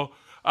will,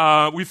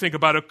 we think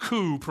about a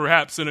coup,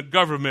 perhaps, in a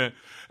government.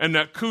 And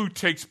that coup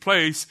takes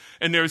place,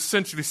 and they're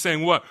essentially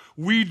saying what?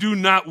 We do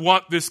not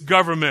want this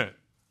government.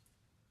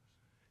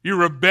 You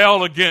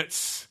rebel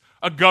against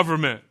a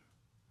government.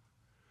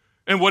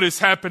 And what is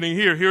happening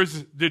here,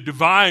 here's the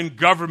divine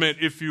government,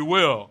 if you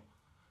will.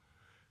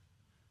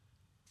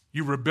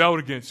 You rebelled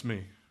against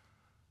me.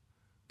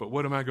 But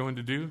what am I going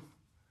to do?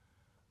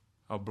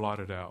 I'll blot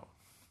it out.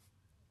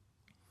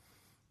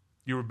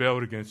 You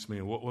rebelled against me,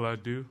 and what will I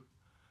do?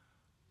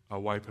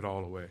 I'll wipe it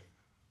all away.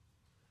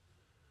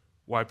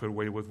 Wipe it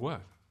away with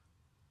what?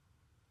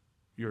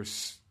 Your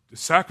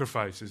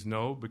sacrifices?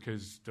 No,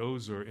 because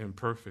those are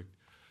imperfect.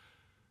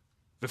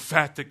 The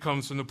fat that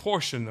comes from the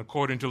portion,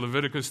 according to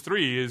Leviticus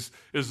 3, is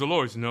the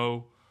Lord's.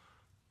 No,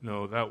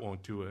 that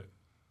won't do it.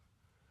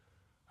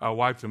 I'll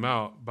wipe them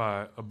out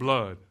by a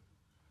blood,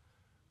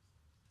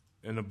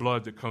 and the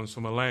blood that comes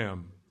from a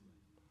lamb.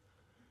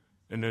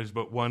 And there's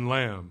but one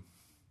lamb.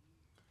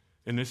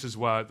 And this is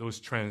why those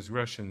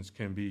transgressions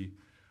can be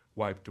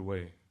wiped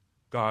away.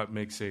 God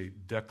makes a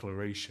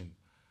declaration.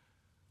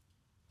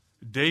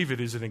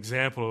 David is an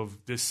example of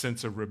this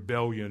sense of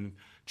rebellion,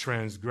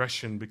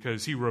 transgression,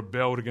 because he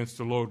rebelled against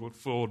the Lord with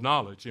full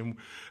knowledge. And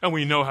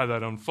we know how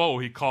that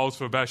unfolds. He calls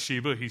for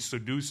Bathsheba. He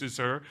seduces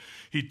her.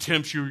 He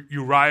tempts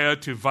Uriah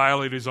to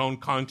violate his own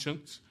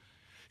conscience.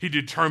 He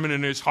determined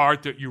in his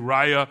heart that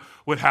Uriah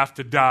would have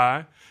to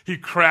die. He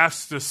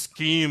crafts the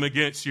scheme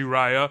against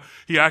Uriah.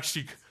 He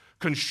actually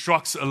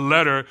constructs a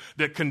letter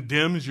that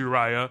condemns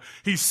Uriah.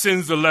 He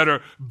sends a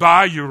letter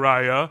by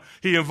Uriah.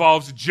 He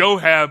involves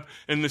Joab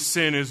in the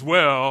sin as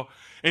well.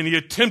 And he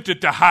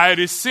attempted to hide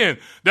his sin.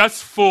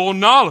 That's full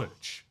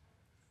knowledge.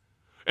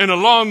 And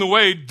along the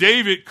way,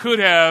 David could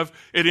have,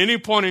 at any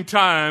point in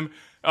time,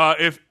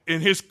 if in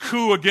his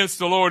coup against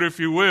the Lord, if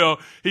you will,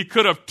 he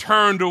could have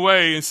turned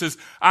away and says,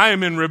 I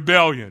am in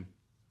rebellion.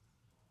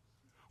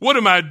 What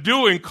am I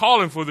doing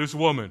calling for this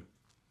woman?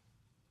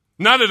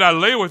 Now that I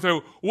lay with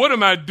her, what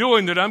am I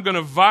doing that I'm going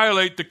to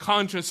violate the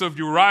conscience of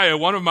Uriah,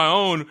 one of my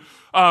own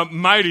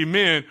mighty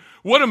men?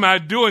 What am I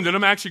doing that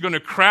I'm actually going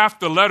to craft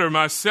the letter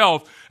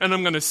myself and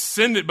I'm going to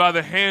send it by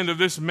the hand of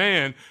this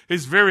man,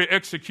 his very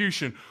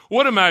execution?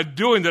 What am I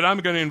doing that I'm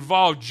going to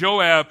involve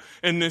Joab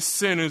in this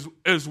sin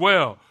as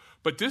well?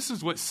 But this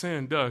is what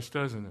sin does,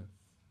 doesn't it?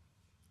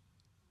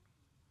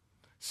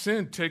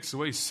 Sin takes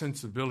away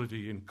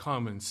sensibility and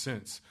common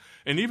sense.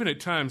 And even at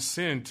times,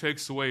 sin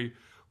takes away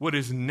what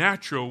is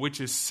natural, which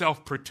is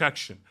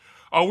self-protection.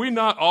 Are we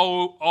not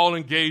all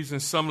engaged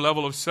in some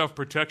level of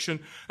self-protection?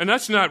 And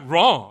that's not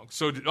wrong.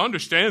 So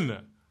understand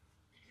that.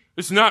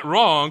 It's not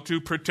wrong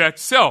to protect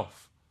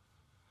self.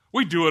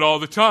 We do it all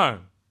the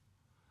time.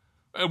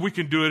 We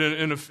can do it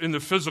in the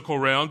physical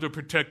realm to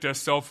protect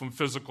ourselves from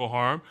physical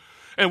harm.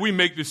 And we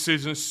make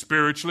decisions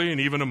spiritually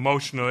and even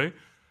emotionally.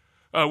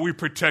 We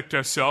protect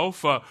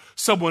ourselves.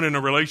 Someone in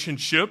a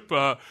relationship,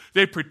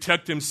 they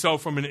protect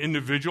themselves from an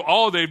individual.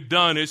 All they've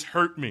done is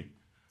hurt me.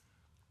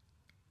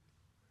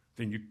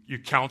 Then you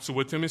counsel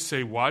with them and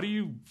say, why do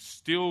you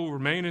still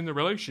remain in the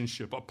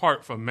relationship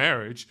apart from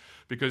marriage?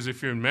 Because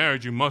if you're in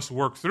marriage, you must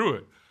work through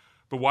it.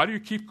 But why do you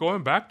keep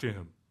going back to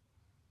him?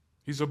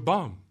 He's a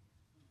bum.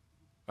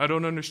 I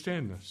don't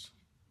understand this.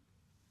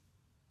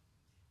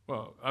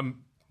 Well,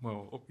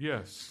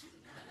 yes.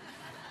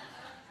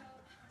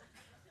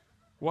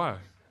 Why?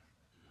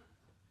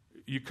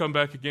 You come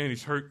back again,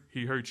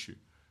 he hurts you.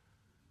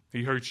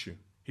 He hurts you.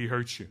 He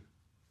hurts you.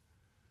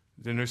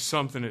 Then there's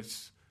something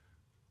it's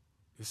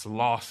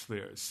lost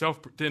there.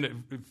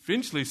 Then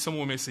eventually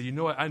someone may say, you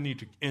know what, I need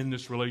to end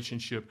this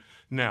relationship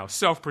now.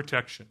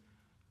 Self-protection.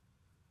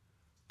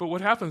 But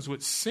what happens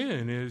with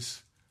sin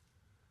is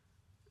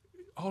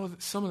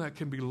some of that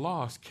can be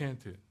lost,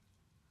 can't it?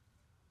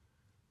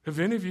 Have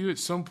any of you at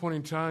some point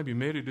in time, you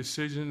made a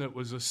decision that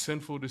was a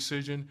sinful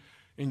decision,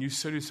 and you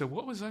said to yourself,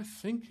 what was I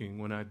thinking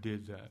when I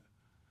did that?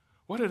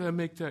 Why did I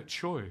make that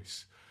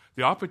choice?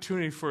 The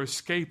opportunity for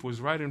escape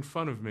was right in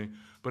front of me,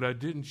 but I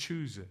didn't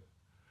choose it.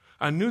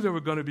 I knew there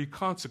were going to be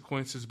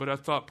consequences, but I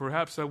thought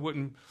perhaps I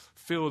wouldn't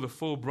feel the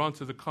full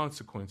brunt of the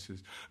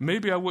consequences.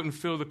 Maybe I wouldn't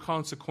feel the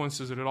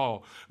consequences at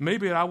all.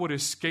 Maybe I would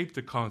escape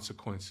the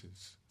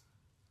consequences.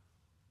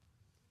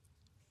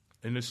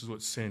 And this is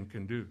what sin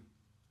can do.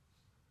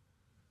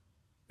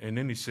 And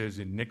then he says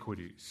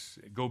iniquities.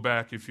 Go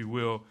back, if you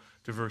will,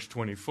 to verse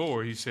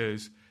 24. He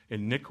says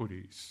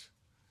iniquities.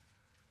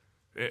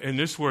 And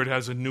this word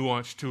has a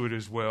nuance to it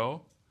as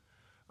well.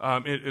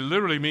 It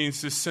literally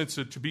means this sense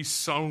of to be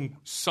sown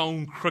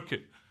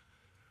crooked.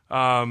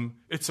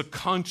 It's a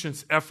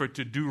conscious effort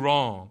to do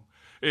wrong.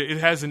 It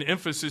has an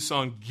emphasis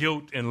on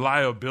guilt and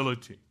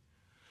liability.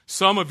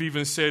 Some have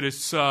even said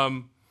it's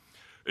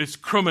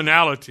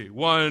criminality.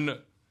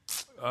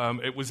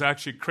 It was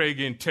actually Craig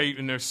and Tate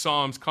in their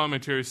Psalms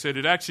commentary said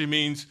it actually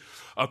means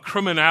a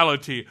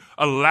criminality,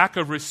 a lack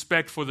of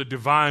respect for the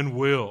divine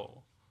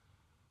will.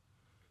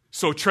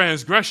 So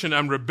transgression,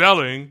 I'm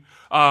rebelling.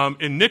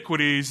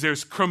 Iniquities,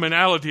 there's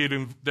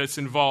criminality that's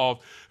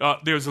involved.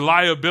 There's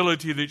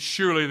liability that's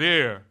surely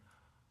there.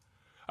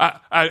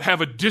 I have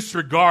a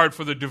disregard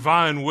for the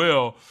divine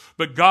will.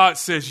 But God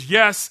says,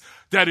 yes,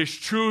 that is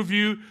true of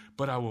you,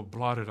 but I will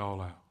blot it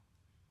all out.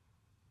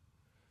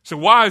 So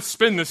why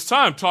spend this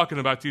time talking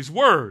about these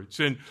words?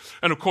 And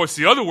of course,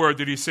 the other word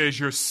that he says,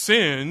 your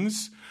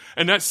sins.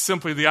 And that's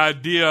simply the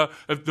idea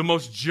of the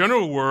most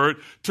general word,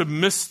 to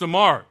miss the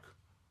mark.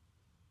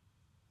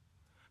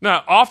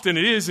 Now, often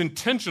it is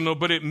intentional,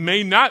 but it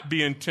may not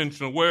be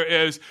intentional,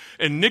 whereas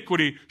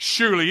iniquity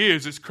surely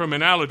is, it's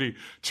criminality.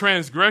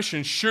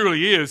 Transgression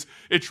surely is,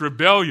 it's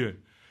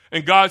rebellion.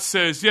 And God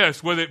says,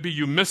 yes, whether it be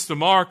you miss the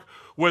mark,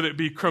 whether it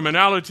be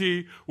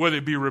criminality, whether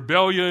it be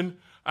rebellion,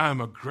 I am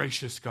a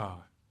gracious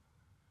God.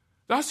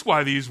 That's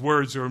why these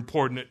words are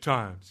important at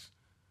times.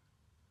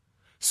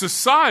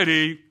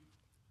 Society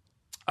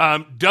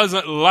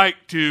doesn't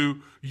like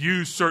to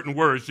use certain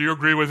words. Do you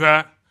agree with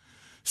that?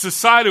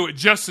 Society would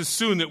just as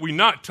soon that we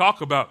not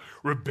talk about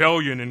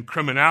rebellion and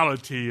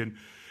criminality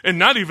and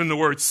not even the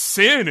word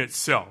sin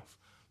itself.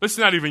 Let's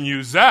not even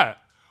use that.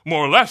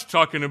 More or less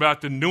talking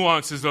about the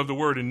nuances of the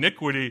word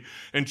iniquity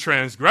and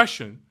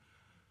transgression.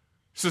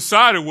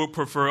 Society would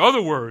prefer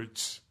other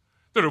words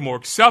that are more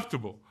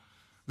acceptable.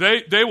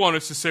 They want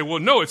us to say, well,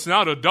 no, it's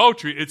not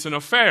adultery, it's an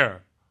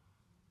affair.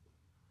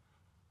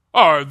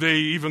 Or they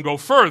even go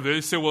further.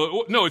 They say,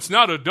 well, no, it's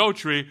not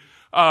adultery,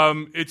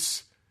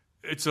 it's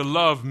a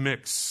love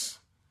mix,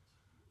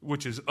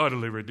 which is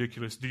utterly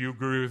ridiculous. Do you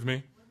agree with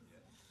me?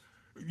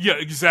 Yeah,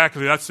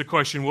 exactly. That's the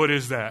question. What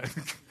is that?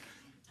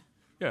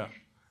 Yeah.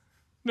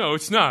 No,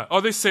 it's not.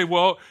 Or they say,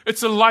 well,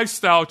 it's a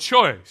lifestyle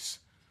choice.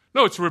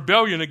 No, it's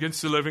rebellion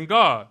against the living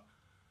God.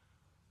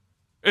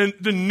 And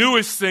the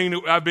newest thing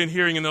that I've been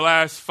hearing in the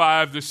last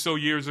 5 or so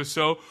years or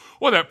so,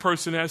 well, that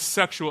person has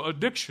sexual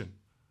addiction.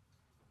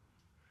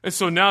 And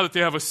so now that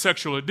they have a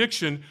sexual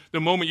addiction, the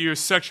moment you're a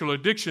sexual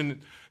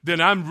addiction, then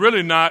I'm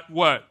really not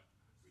what?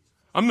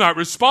 I'm not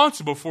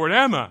responsible for it,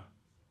 am I?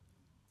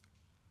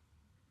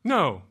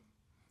 No.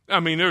 I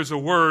mean, there's a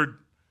word,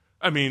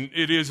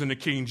 it is in the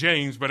King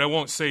James, but I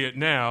won't say it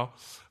now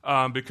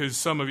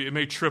because it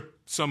may trip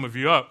some of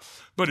you up.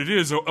 But it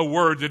is a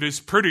word that is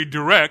pretty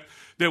direct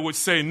that would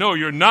say, no,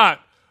 you're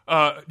not,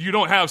 you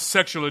don't have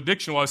sexual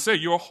addiction. Well, I say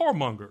you're a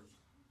whoremonger.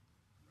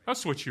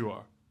 That's what you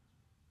are.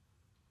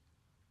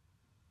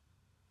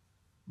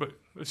 But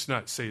let's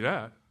not say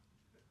that.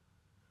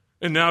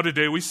 And now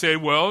today we say,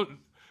 well,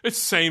 it's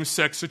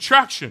same-sex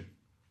attraction.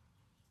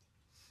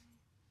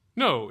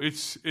 No,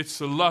 it's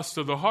the lust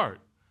of the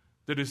heart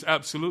that is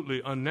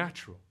absolutely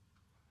unnatural.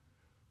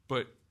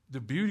 But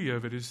the beauty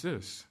of it is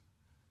this.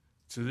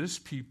 To this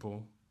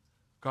people,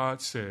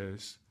 God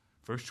says,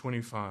 verse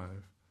 25,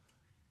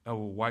 I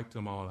will wipe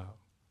them all out.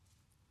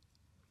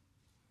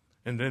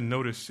 And then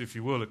notice, if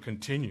you will, it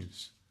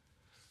continues,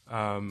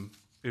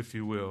 if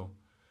you will.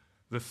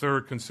 The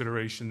third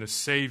consideration, the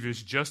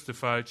Savior's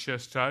justified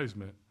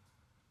chastisement.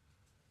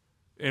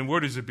 And where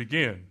does it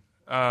begin?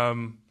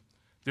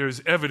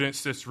 There's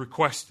evidence that's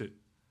requested.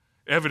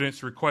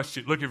 Evidence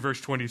requested. Look at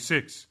verse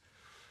 26.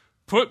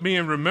 Put me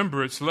in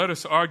remembrance. Let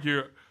us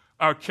argue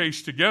our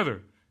case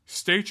together.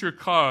 State your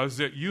cause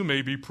that you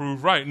may be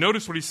proved right.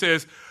 Notice what he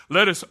says.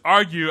 Let us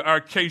argue our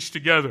case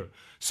together.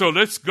 So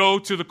let's go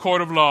to the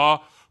court of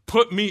law.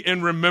 Put me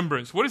in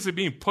remembrance. What does it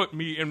mean, put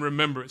me in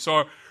remembrance?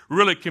 Or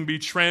really can be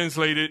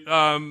translated,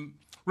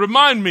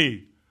 remind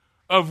me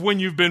of when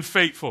you've been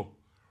faithful.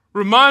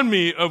 Remind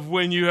me of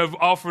when you have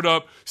offered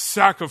up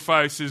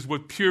sacrifices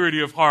with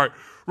purity of heart.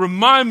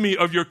 Remind me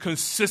of your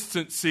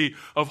consistency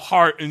of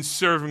heart in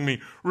serving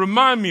me.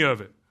 Remind me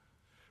of it.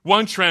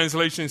 One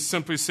translation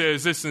simply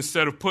says this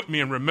instead of put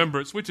me in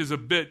remembrance, which is a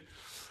bit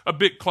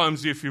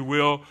clumsy, if you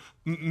will.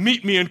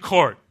 Meet me in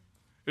court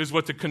is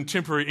what the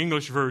contemporary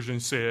English version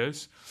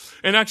says.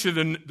 And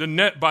actually the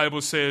Net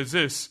Bible says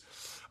this.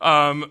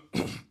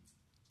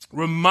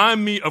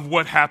 Remind me of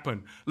what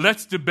happened.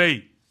 Let's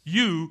debate.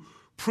 You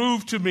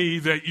prove to me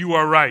that you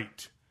are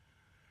right.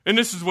 And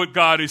this is what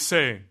God is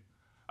saying.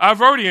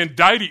 I've already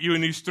indicted you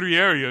in these 3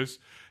 areas.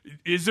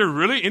 Is there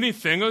really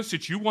anything else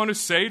that you want to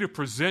say to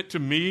present to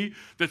me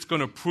that's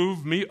going to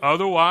prove me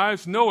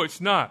otherwise? No,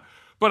 it's not.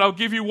 But I'll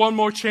give you one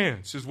more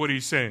chance, is what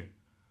he's saying.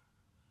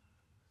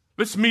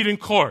 Let's meet in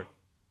court.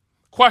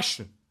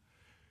 Question.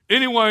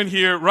 Anyone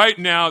here right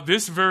now,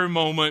 this very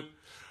moment,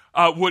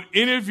 would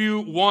any of you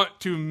want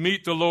to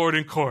meet the Lord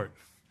in court?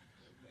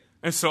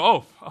 And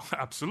so,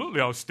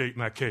 absolutely, I'll state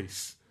my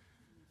case.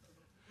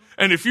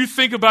 And if you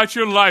think about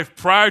your life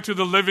prior to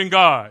the living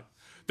God,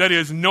 that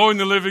is, knowing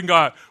the living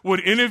God,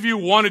 would any of you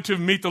wanted to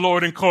meet the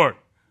Lord in court?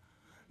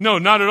 No,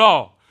 not at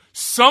all.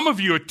 Some of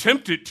you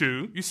attempted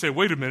to. You say,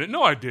 wait a minute.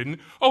 No, I didn't.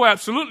 Oh,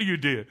 absolutely you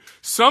did.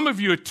 Some of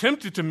you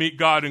attempted to meet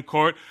God in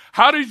court.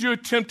 How did you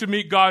attempt to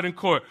meet God in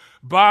court?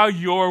 By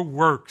your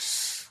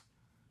works.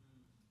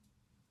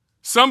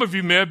 Some of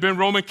you may have been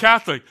Roman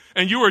Catholic,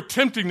 and you were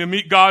attempting to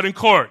meet God in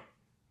court.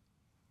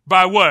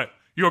 By what?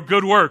 Your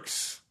good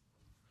works,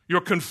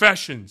 your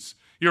confessions,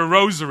 your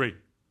rosary.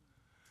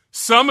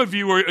 Some of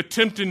you were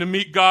attempting to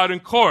meet God in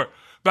court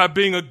by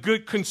being a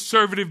good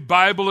conservative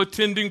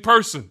Bible-attending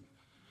person.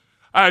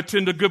 I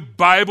attend a good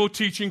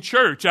Bible-teaching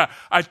church.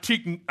 I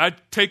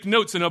take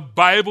notes in a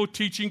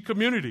Bible-teaching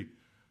community.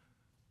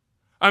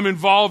 I'm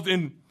involved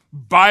in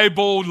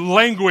Bible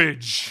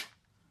language.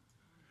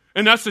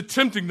 And that's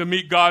attempting to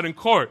meet God in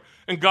court.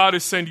 And God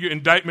is saying to you,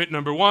 indictment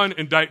number 1,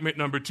 indictment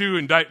number 2,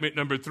 indictment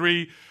number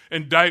 3,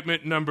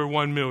 indictment number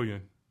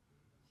 1,000,000.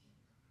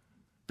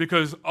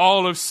 Because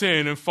all have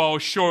sinned and fall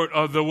short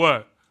of the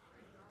what?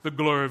 The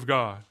glory of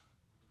God.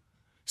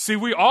 See,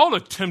 we all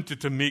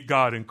attempted to meet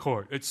God in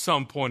court at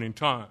some point in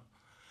time.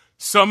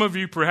 Some of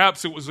you,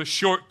 perhaps it was a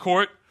short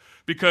court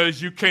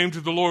because you came to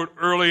the Lord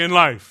early in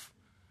life.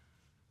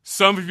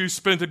 Some of you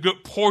spent a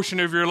good portion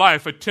of your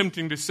life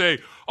attempting to say,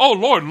 oh,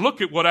 Lord, look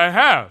at what I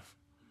have.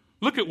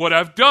 Look at what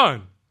I've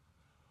done.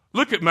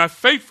 Look at my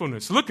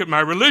faithfulness. Look at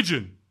my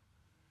religion.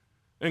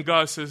 And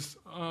God says,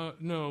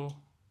 no,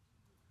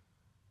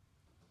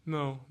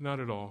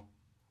 not at all.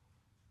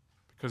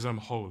 Because I'm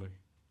holy.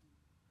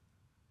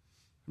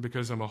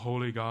 Because I'm a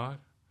holy God.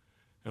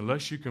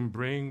 Unless you can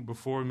bring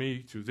before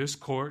me to this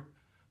court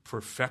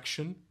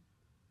perfection,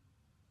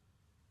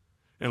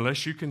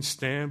 unless you can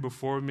stand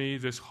before me,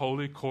 this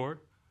holy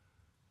court,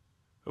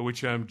 of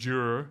which I'm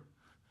juror,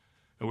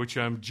 of which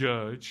I'm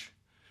judge,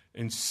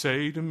 and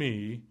say to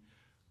me,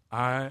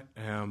 I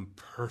am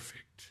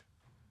perfect.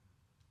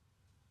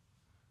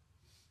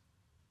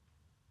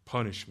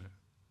 Punishment.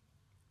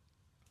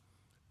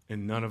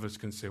 And none of us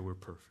can say we're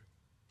perfect.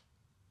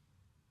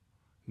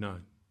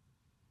 None.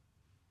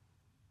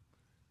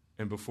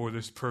 And before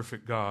this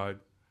perfect God,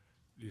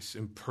 these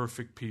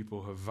imperfect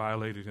people have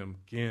violated him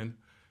again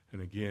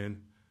and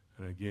again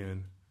and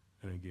again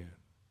and again.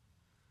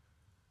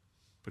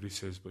 But he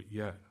says, but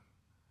yet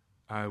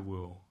I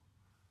will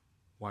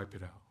wipe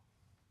it out.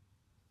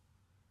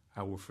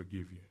 I will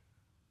forgive you.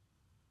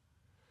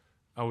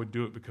 I would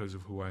do it because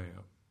of who I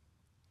am.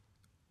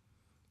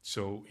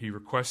 So he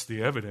requests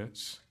the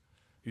evidence.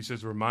 He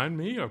says, remind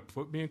me or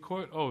put me in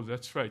court? Oh,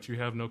 that's right. You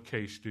have no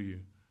case, do you?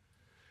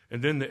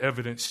 And then the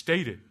evidence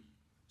stated.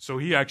 So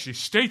he actually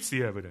states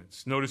the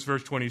evidence. Notice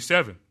verse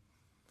 27.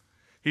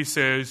 He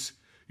says,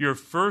 your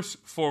first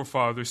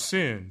forefathers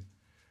sinned,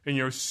 and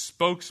your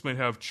spokesmen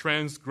have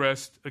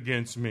transgressed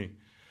against me.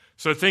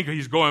 So I think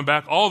he's going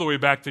back all the way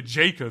back to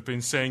Jacob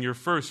and saying, your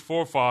first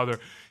forefather,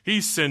 he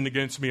sinned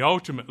against me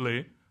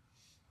ultimately.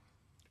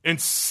 In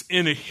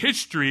a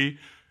history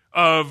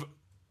of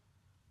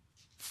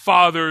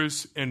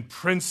fathers and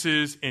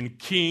princes and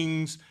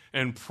kings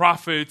and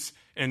prophets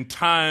and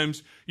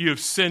times, you have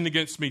sinned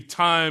against me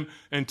time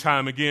and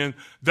time again.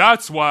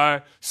 That's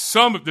why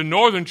some of the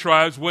northern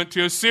tribes went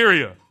to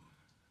Assyria.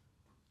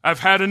 I've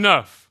had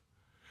enough.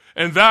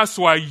 And that's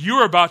why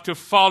you're about to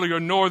follow your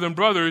northern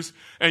brothers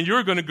and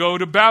you're going to go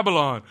to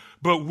Babylon.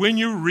 But when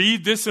you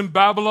read this in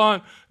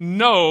Babylon,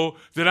 know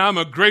that I'm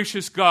a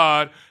gracious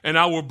God and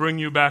I will bring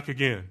you back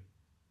again.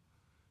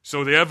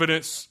 So the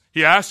evidence,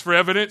 he asked for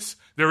evidence.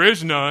 There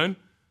is none.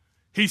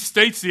 He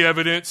states the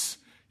evidence.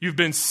 You've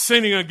been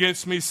sinning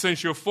against me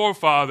since your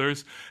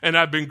forefathers, and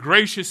I've been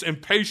gracious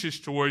and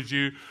patient towards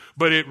you,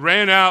 but it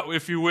ran out,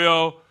 if you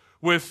will,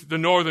 with the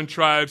northern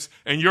tribes,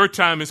 and your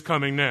time is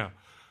coming now.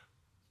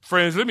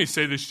 Friends, let me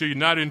say this to you,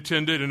 not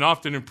intended, and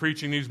often in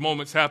preaching these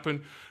moments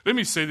happen. Let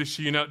me say this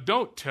to you now.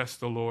 Don't test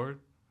the Lord.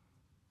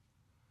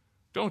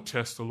 Don't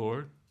test the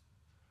Lord.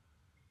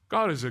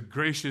 God is a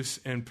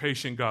gracious and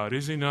patient God,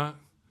 is he not?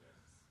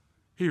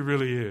 He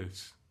really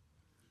is.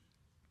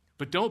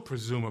 But don't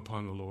presume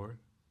upon the Lord.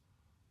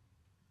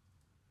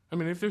 I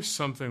mean, if there's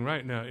something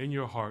right now in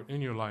your heart, in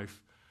your life,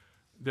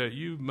 that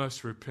you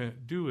must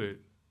repent, do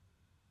it,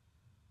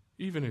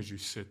 even as you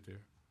sit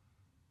there.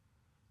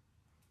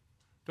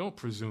 Don't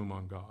presume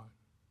on God.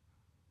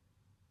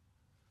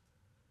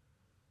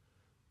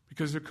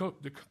 Because there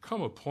could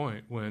come a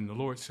point when the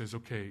Lord says,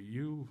 okay,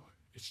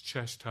 it's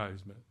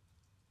chastisement.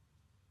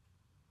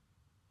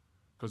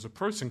 Because a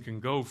person can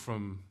go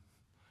from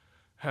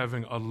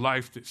having a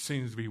life that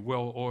seems to be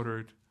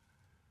well-ordered,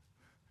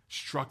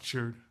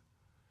 structured,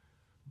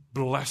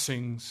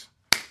 blessings,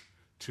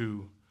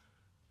 to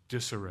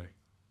disarray.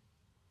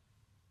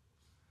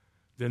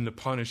 Then the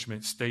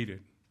punishment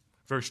stated.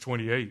 Verse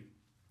 28,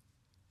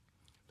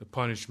 the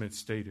punishment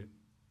stated.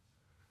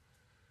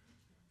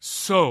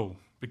 So,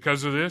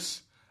 because of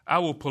this, I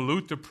will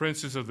pollute the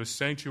princes of the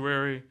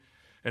sanctuary,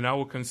 and I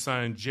will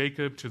consign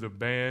Jacob to the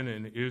ban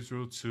and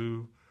Israel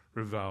to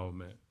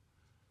revilement.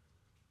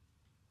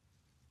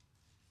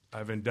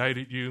 I've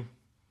indicted you.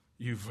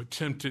 You've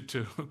attempted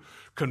to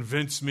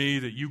convince me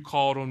that you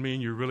called on me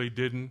and you really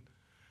didn't.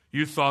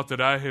 You thought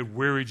that I had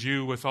wearied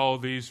you with all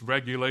these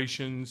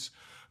regulations.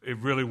 It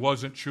really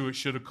wasn't true. It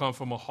should have come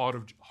from a heart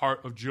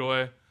of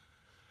joy.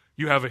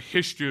 You have a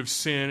history of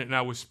sin, and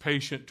I was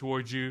patient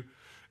towards you,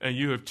 and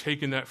you have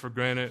taken that for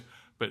granted,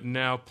 but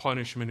now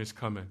punishment is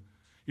coming.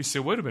 You say,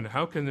 wait a minute,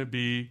 how can there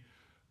be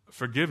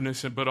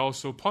forgiveness but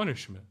also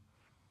punishment?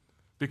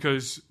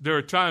 Because there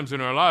are times in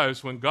our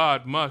lives when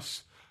God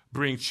must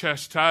bring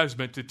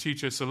chastisement to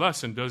teach us a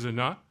lesson, does it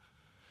not?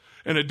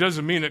 And it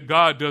doesn't mean that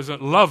God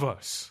doesn't love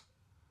us.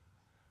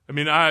 I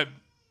mean,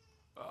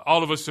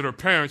 all of us that are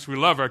parents, we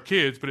love our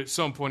kids, but at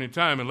some point in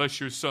time, unless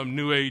you're some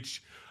new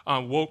age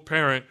woke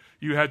parent,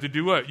 you had to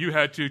do what? You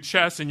had to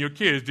chasten your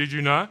kids, did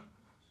you not?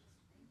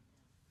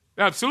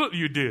 Absolutely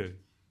you did.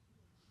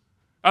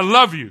 I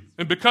love you,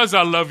 and because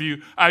I love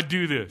you, I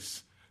do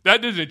this.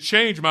 That doesn't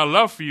change my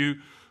love for you,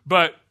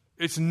 but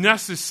it's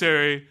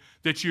necessary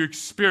that you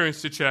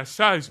experience the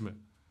chastisement.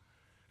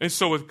 And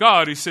so with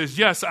God, he says,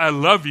 yes, I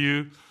love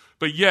you,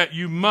 but yet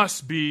you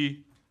must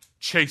be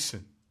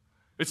chastened.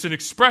 It's an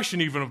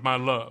expression even of my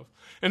love.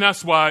 And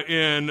that's why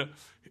in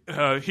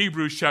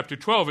Hebrews chapter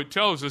 12, it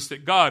tells us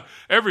that God,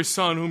 every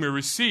son whom he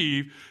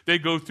received, they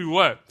go through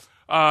what?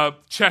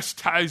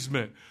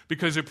 Chastisement,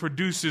 because it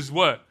produces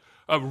what?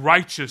 A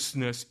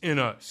righteousness in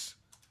us.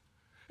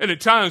 And at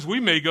times we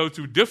may go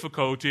through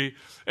difficulty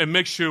and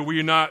make sure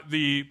we're not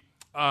the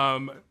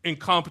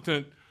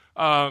incompetent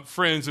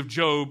friends of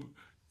Job,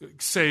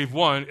 save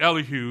one,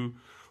 Elihu,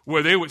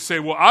 where they would say,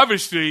 well,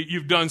 obviously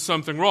you've done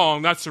something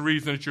wrong. That's the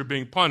reason that you're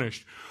being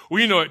punished.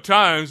 We know at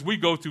times we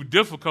go through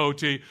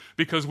difficulty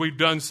because we've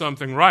done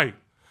something right,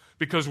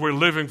 because we're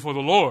living for the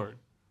Lord.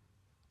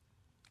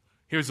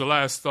 Here's the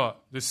last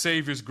thought, the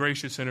Savior's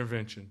gracious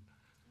intervention.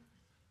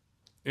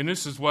 And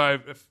this is why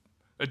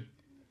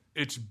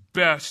it's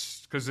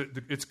best, because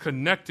it's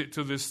connected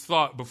to this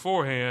thought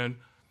beforehand,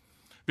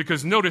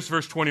 because notice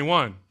verse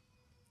 21.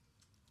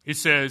 It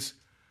says,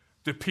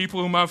 the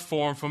people whom I've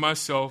formed for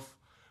myself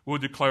will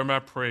declare my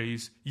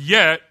praise.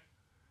 Yet,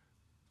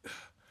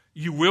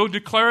 you will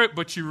declare it,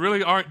 but you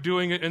really aren't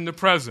doing it in the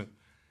present.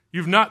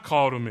 You've not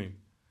called on me.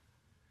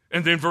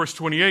 And then verse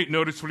 28,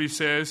 notice what he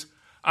says,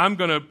 I'm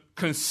going to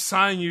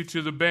consign you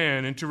to the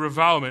ban and to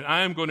revilement.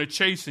 I am going to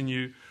chasten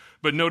you.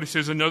 But notice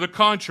there's another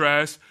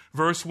contrast.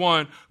 Verse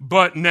 1,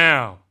 but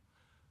now,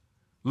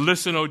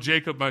 listen, O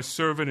Jacob, my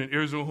servant, and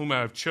Israel, whom I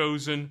have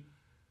chosen,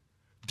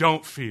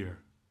 don't fear.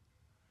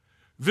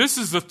 This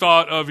is the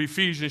thought of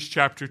Ephesians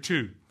chapter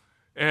 2.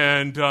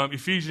 And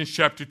Ephesians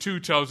chapter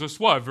 2 tells us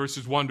what?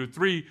 Verses 1 to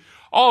 3,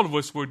 all of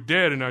us were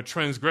dead in our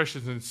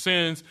transgressions and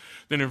sins.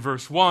 Then in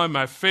verse 1,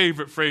 my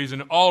favorite phrase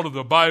in all of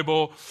the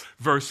Bible,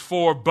 verse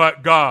 4,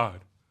 but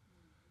God.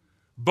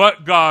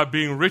 But God,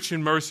 being rich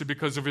in mercy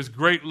because of his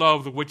great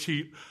love with which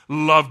he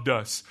loved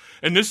us.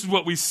 And this is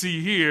what we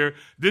see here.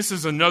 This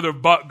is another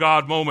but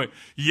God moment.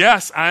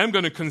 Yes, I am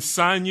going to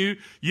consign you.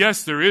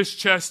 Yes, there is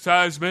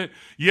chastisement.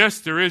 Yes,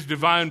 there is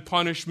divine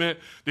punishment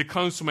that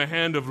comes from a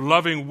hand of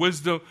loving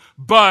wisdom.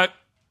 But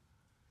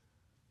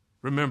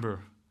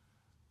remember,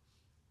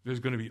 there's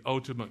going to be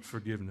ultimate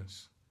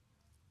forgiveness.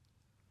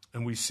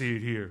 And we see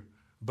it here.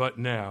 But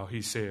now,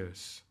 he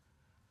says,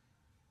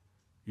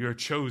 you're a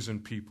chosen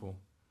people.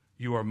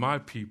 You are my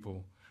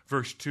people.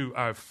 Verse 2,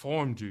 I have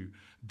formed you.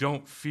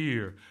 Don't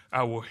fear.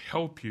 I will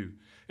help you.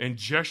 And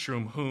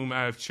Jeshurun, whom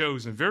I have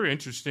chosen. Very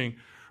interesting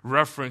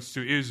reference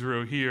to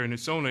Israel here. And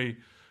it's only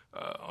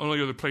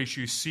other place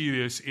you see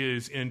this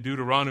is in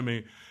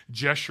Deuteronomy,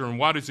 Jeshurun.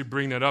 Why does he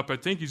bring that up? I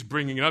think he's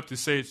bringing it up to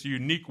say it's a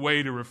unique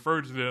way to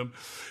refer to them.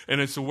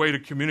 And it's a way to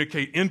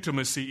communicate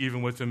intimacy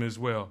even with them as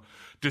well.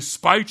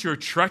 Despite your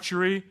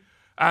treachery,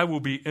 I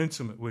will be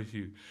intimate with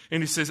you.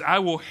 And he says, I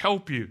will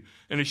help you.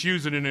 And it's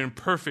using it in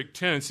imperfect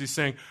tense. He's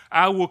saying,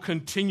 I will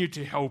continue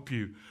to help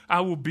you.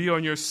 I will be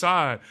on your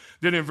side.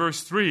 Then in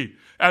verse 3,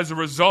 as a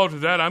result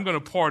of that, I'm going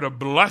to pour out a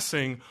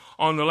blessing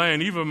on the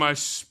land, even my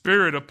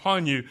spirit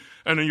upon you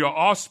and on your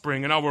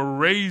offspring, and I will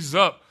raise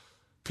up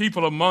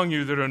people among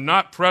you that are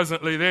not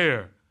presently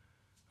there.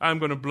 I'm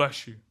going to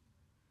bless you.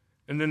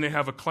 And then they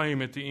have a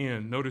claim at the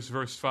end. Notice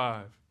verse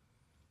 5.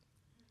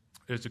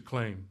 There's a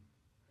claim.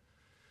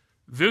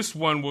 This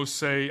one will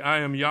say, I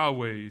am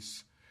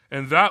Yahweh's,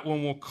 and that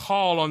one will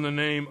call on the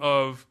name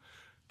of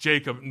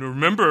Jacob. And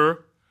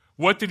remember,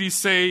 what did he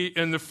say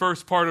in the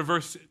first part of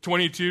verse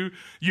 22?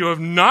 You have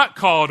not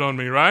called on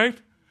me, right?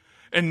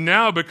 And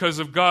now, because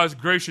of God's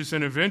gracious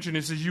intervention,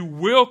 he says, you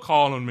will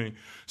call on me.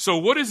 So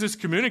what is this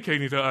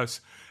communicating to us?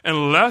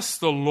 Unless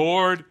the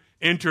Lord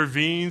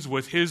intervenes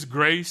with his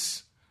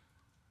grace,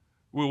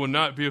 we will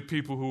not be a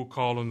people who will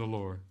call on the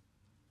Lord.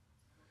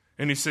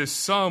 And he says,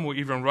 some will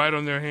even write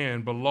on their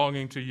hand,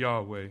 belonging to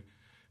Yahweh,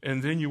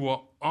 and then you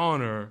will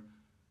honor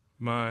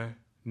my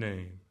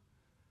name.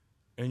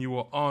 And you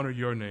will honor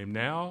your name.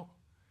 Now,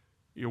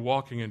 you're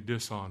walking in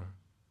dishonor.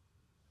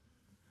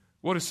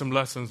 What are some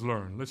lessons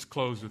learned? Let's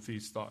close with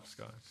these thoughts,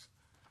 guys.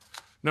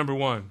 Number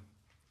one,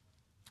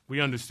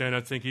 we understand,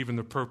 I think, even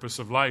the purpose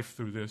of life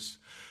through this.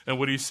 And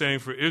what he's saying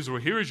for Israel,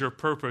 here is your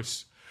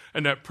purpose.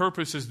 And that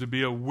purpose is to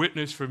be a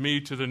witness for me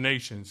to the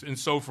nations. And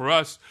so for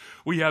us,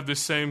 we have the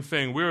same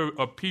thing. We're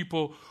a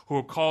people who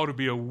are called to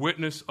be a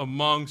witness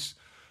amongst,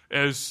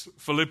 as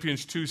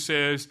Philippians 2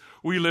 says,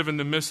 we live in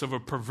the midst of a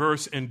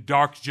perverse and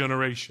dark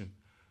generation.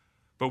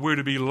 But we're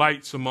to be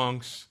lights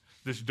amongst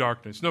this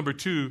darkness. Number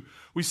two,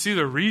 we see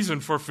the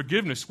reason for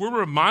forgiveness. We're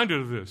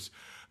reminded of this.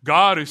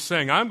 God is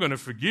saying, I'm going to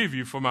forgive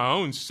you for my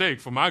own sake,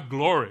 for my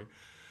glory.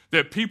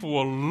 That people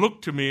will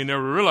look to me and they'll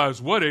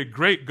realize what a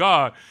great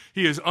God.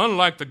 He is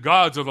unlike the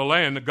gods of the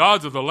land. The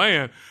gods of the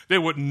land, they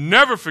would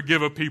never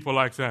forgive a people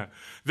like that.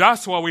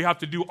 That's why we have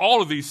to do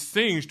all of these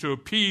things to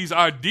appease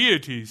our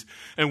deities.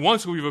 And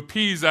once we've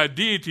appeased our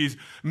deities,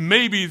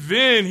 maybe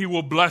then he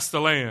will bless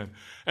the land.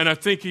 And I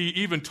think he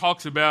even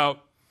talks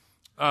about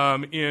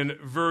in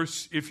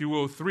verse, if you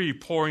will, 3,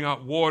 pouring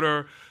out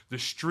water, the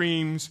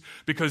streams,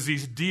 because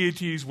these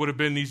deities would have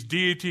been these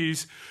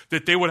deities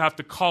that they would have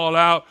to call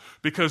out,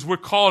 because we're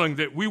calling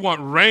that we want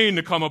rain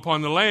to come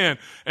upon the land.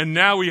 And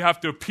now we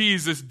have to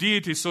appease this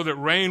deity so that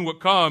rain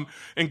would come.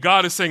 And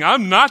God is saying,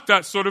 I'm not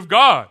that sort of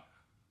God.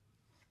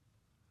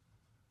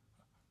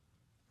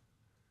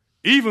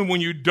 Even when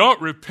you don't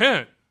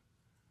repent,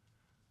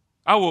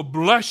 I will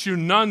bless you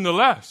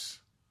nonetheless.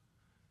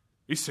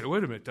 He said,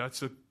 wait a minute,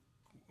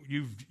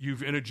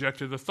 you've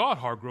interjected the thought,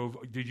 Hargrove.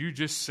 Did you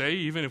just say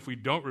even if we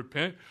don't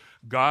repent,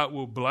 God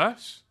will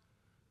bless?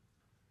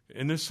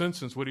 In this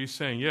instance, what he's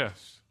saying,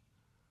 yes,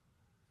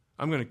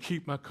 I'm going to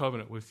keep my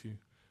covenant with you,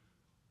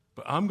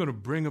 but I'm going to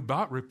bring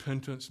about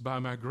repentance by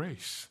my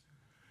grace.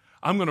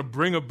 I'm going to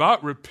bring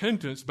about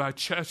repentance by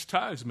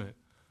chastisement.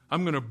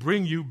 I'm going to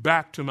bring you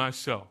back to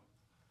myself,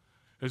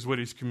 is what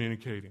he's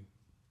communicating.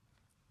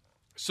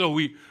 So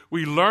we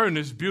learn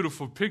this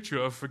beautiful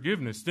picture of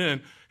forgiveness.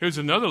 Then here's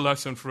another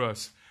lesson for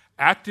us: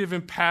 active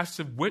and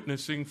passive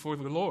witnessing for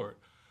the Lord.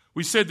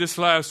 We said this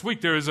last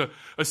week. There is a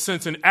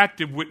sense in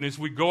active witness.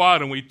 We go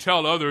out and we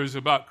tell others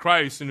about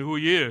Christ and who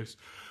he is.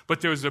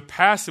 But there's a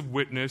passive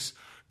witness.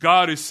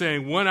 God is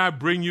saying, when I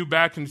bring you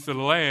back into the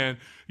land,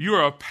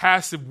 you're a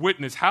passive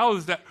witness. How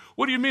is that?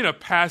 What do you mean a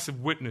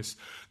passive witness?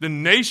 The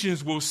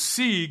nations will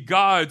see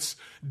God's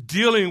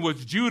dealing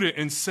with Judah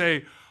and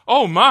say,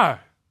 oh my,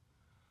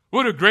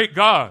 what a great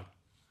God.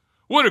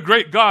 What a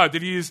great God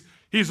that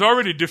he's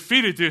already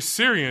defeated the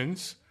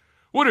Assyrians.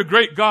 What a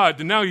great God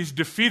that now he's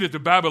defeated the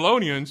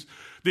Babylonians.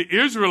 The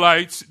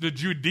Israelites, the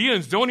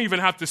Judeans, don't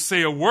even have to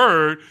say a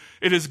word.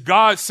 It is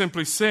God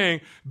simply saying,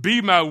 be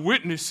my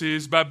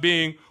witnesses by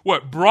being,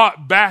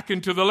 brought back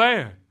into the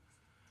land.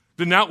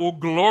 Then that will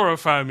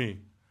glorify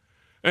me.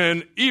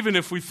 And even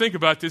if we think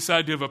about this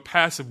idea of a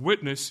passive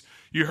witness,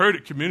 you heard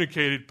it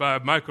communicated by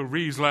Michael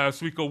Reeves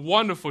last week, a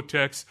wonderful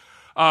text,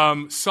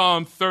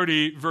 Psalm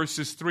 30,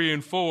 verses 3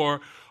 and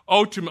 4.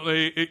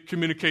 Ultimately, it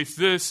communicates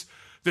this,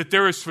 that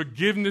there is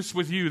forgiveness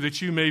with you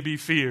that you may be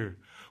feared.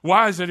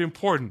 Why is that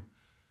important?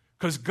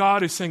 Because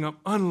God is saying, I'm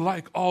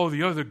unlike all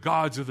the other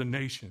gods of the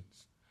nations.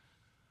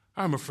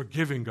 I'm a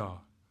forgiving God.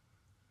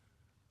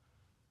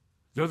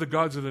 The other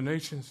gods of the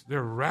nations,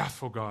 they're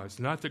wrathful gods.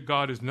 Not that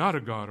God is not a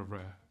God of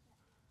wrath.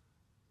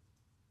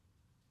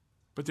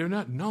 But they're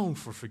not known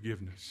for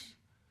forgiveness.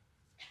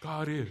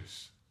 God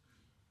is.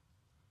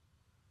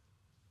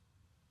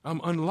 I'm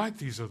unlike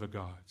these other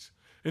gods.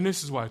 And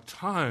this is why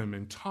time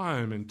and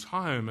time and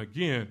time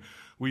again,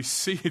 we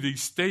see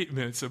these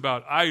statements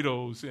about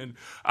idols and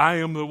I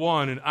am the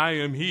one and I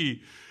am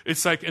he.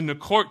 It's like in the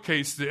court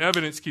case, the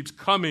evidence keeps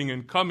coming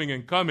and coming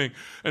and coming.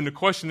 And the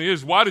question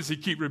is, why does he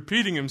keep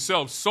repeating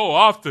himself so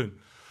often?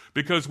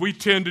 Because we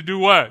tend to do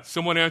what?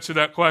 Someone answer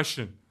that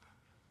question.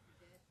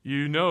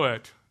 You know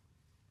it.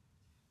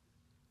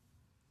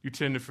 You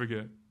tend to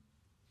forget.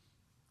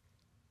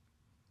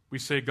 We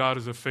say God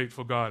is a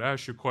faithful God. I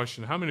ask you a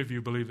question. How many of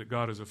you believe that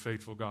God is a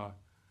faithful God?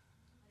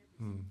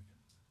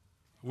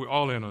 We're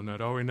all in on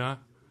that, are we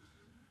not?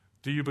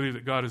 Do you believe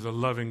that God is a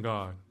loving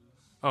God?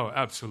 Oh,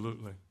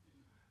 absolutely.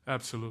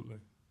 Absolutely.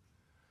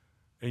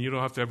 And you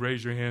don't have to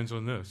raise your hands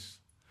on this.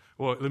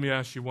 Well, let me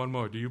ask you one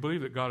more. Do you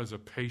believe that God is a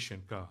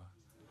patient God?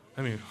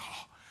 I mean,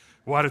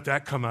 why did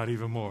that come out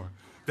even more?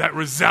 That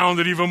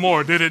resounded even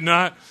more, did it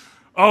not?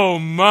 Oh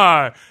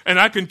my. And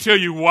I can tell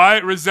you why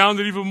it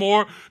resounded even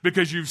more,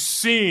 because you've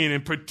seen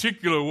in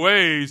particular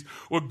ways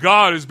where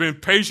God has been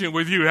patient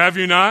with you, have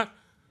you not?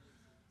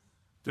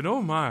 Then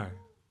oh my.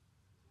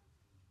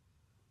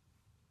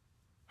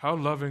 How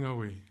loving are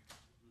we?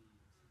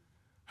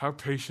 How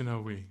patient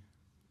are we?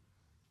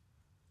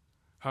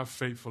 How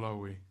faithful are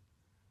we?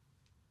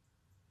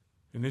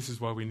 And this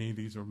is why we need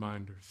these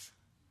reminders.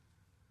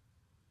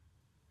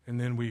 And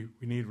then we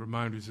need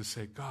reminders to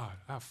say, God,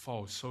 I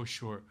fall so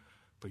short,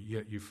 but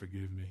yet you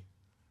forgive me.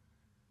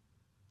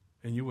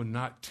 And you will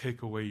not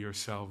take away your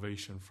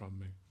salvation from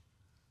me.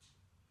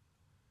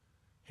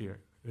 Here,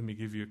 let me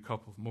give you a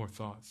couple more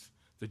thoughts.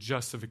 The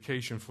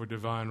justification for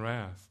divine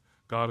wrath.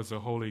 God is a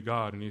holy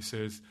God, and he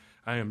says,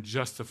 I am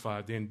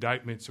justified. The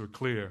indictments are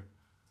clear,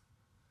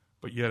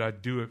 but yet I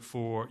do it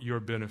for your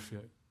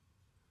benefit.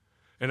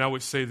 And I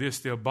would say this,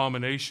 the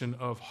abomination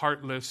of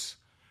heartless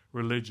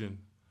religion,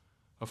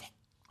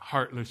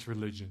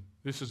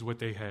 This is what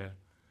they had.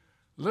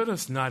 Let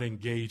us not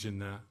engage in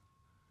that.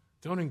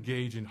 Don't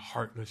engage in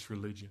heartless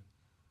religion.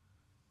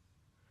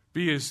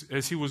 Be as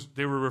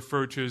they were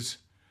referred to as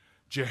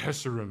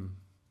Jehoshaphat,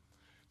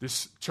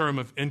 this term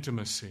of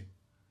intimacy,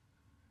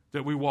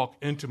 that we walk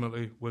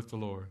intimately with the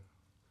Lord.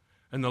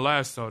 And the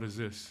last thought is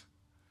this,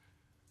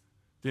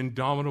 the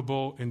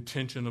indomitable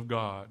intention of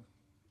God.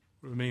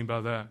 What do I mean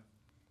by that?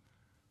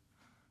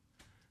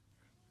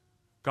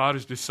 God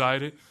has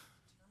decided,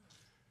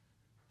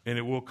 and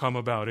it will come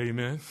about.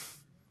 Amen.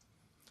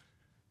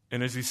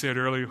 And as he said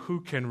earlier,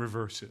 who can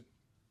reverse it?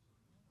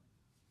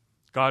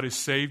 God has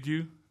saved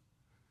you,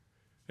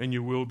 and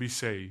you will be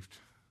saved.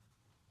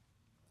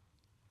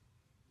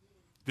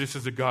 This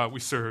is the God we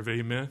serve.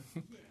 Amen.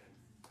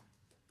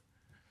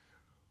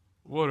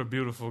 What a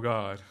beautiful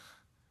God.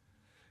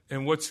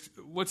 And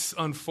what's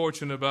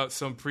unfortunate about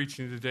some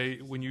preaching today,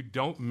 when you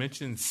don't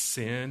mention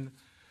sin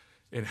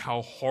and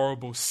how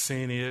horrible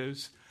sin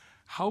is,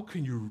 how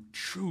can you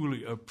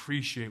truly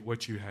appreciate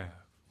what you have?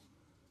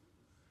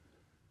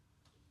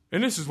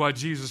 And this is why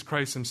Jesus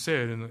Christ himself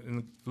said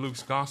in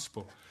Luke's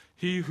gospel,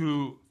 he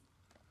who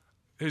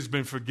has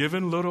been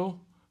forgiven little,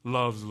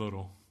 loves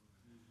little.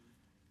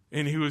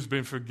 And he who has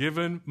been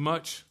forgiven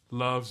much,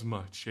 loves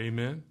much.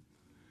 Amen?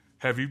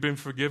 Have you been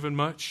forgiven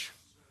much?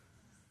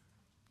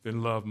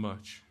 Then love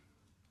much.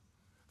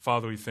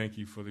 Father, we thank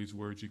you for these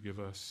words you give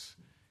us,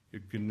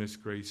 your goodness,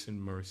 grace,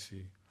 and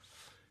mercy.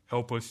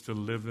 Help us to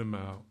live them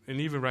out.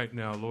 And even right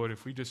now, Lord,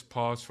 if we just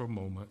pause for a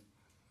moment,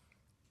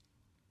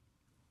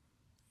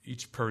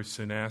 each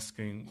person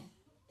asking,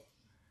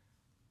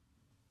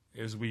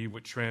 as we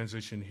would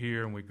transition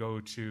here and we go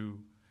to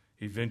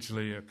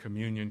eventually a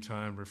communion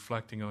time,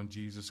 reflecting on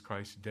Jesus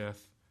Christ's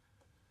death,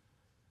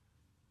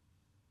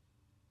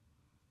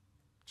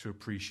 to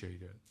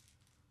appreciate it,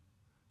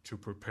 to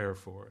prepare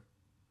for it,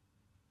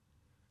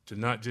 to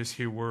not just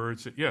hear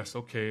words that, yes,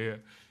 okay,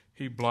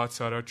 he blots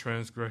out our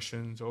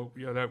transgressions. Oh,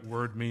 yeah, that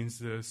word means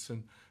this,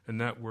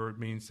 and that word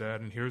means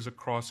that, and here's a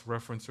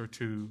cross-reference or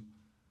two.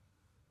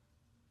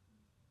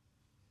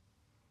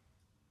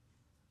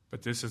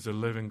 But this is the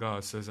living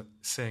God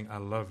saying, I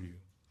love you.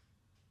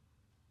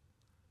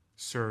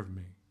 Serve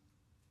me.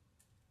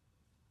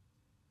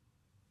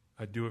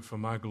 I do it for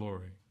my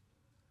glory.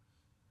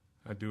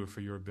 I do it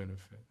for your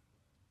benefit.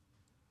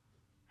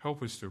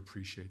 Help us to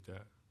appreciate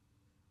that.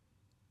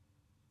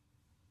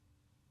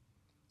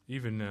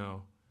 Even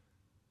now,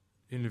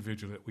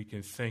 individually, we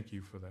can thank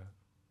you for that.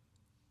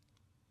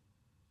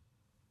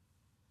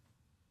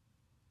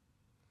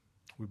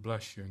 We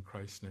bless you in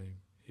Christ's name.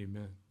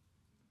 Amen.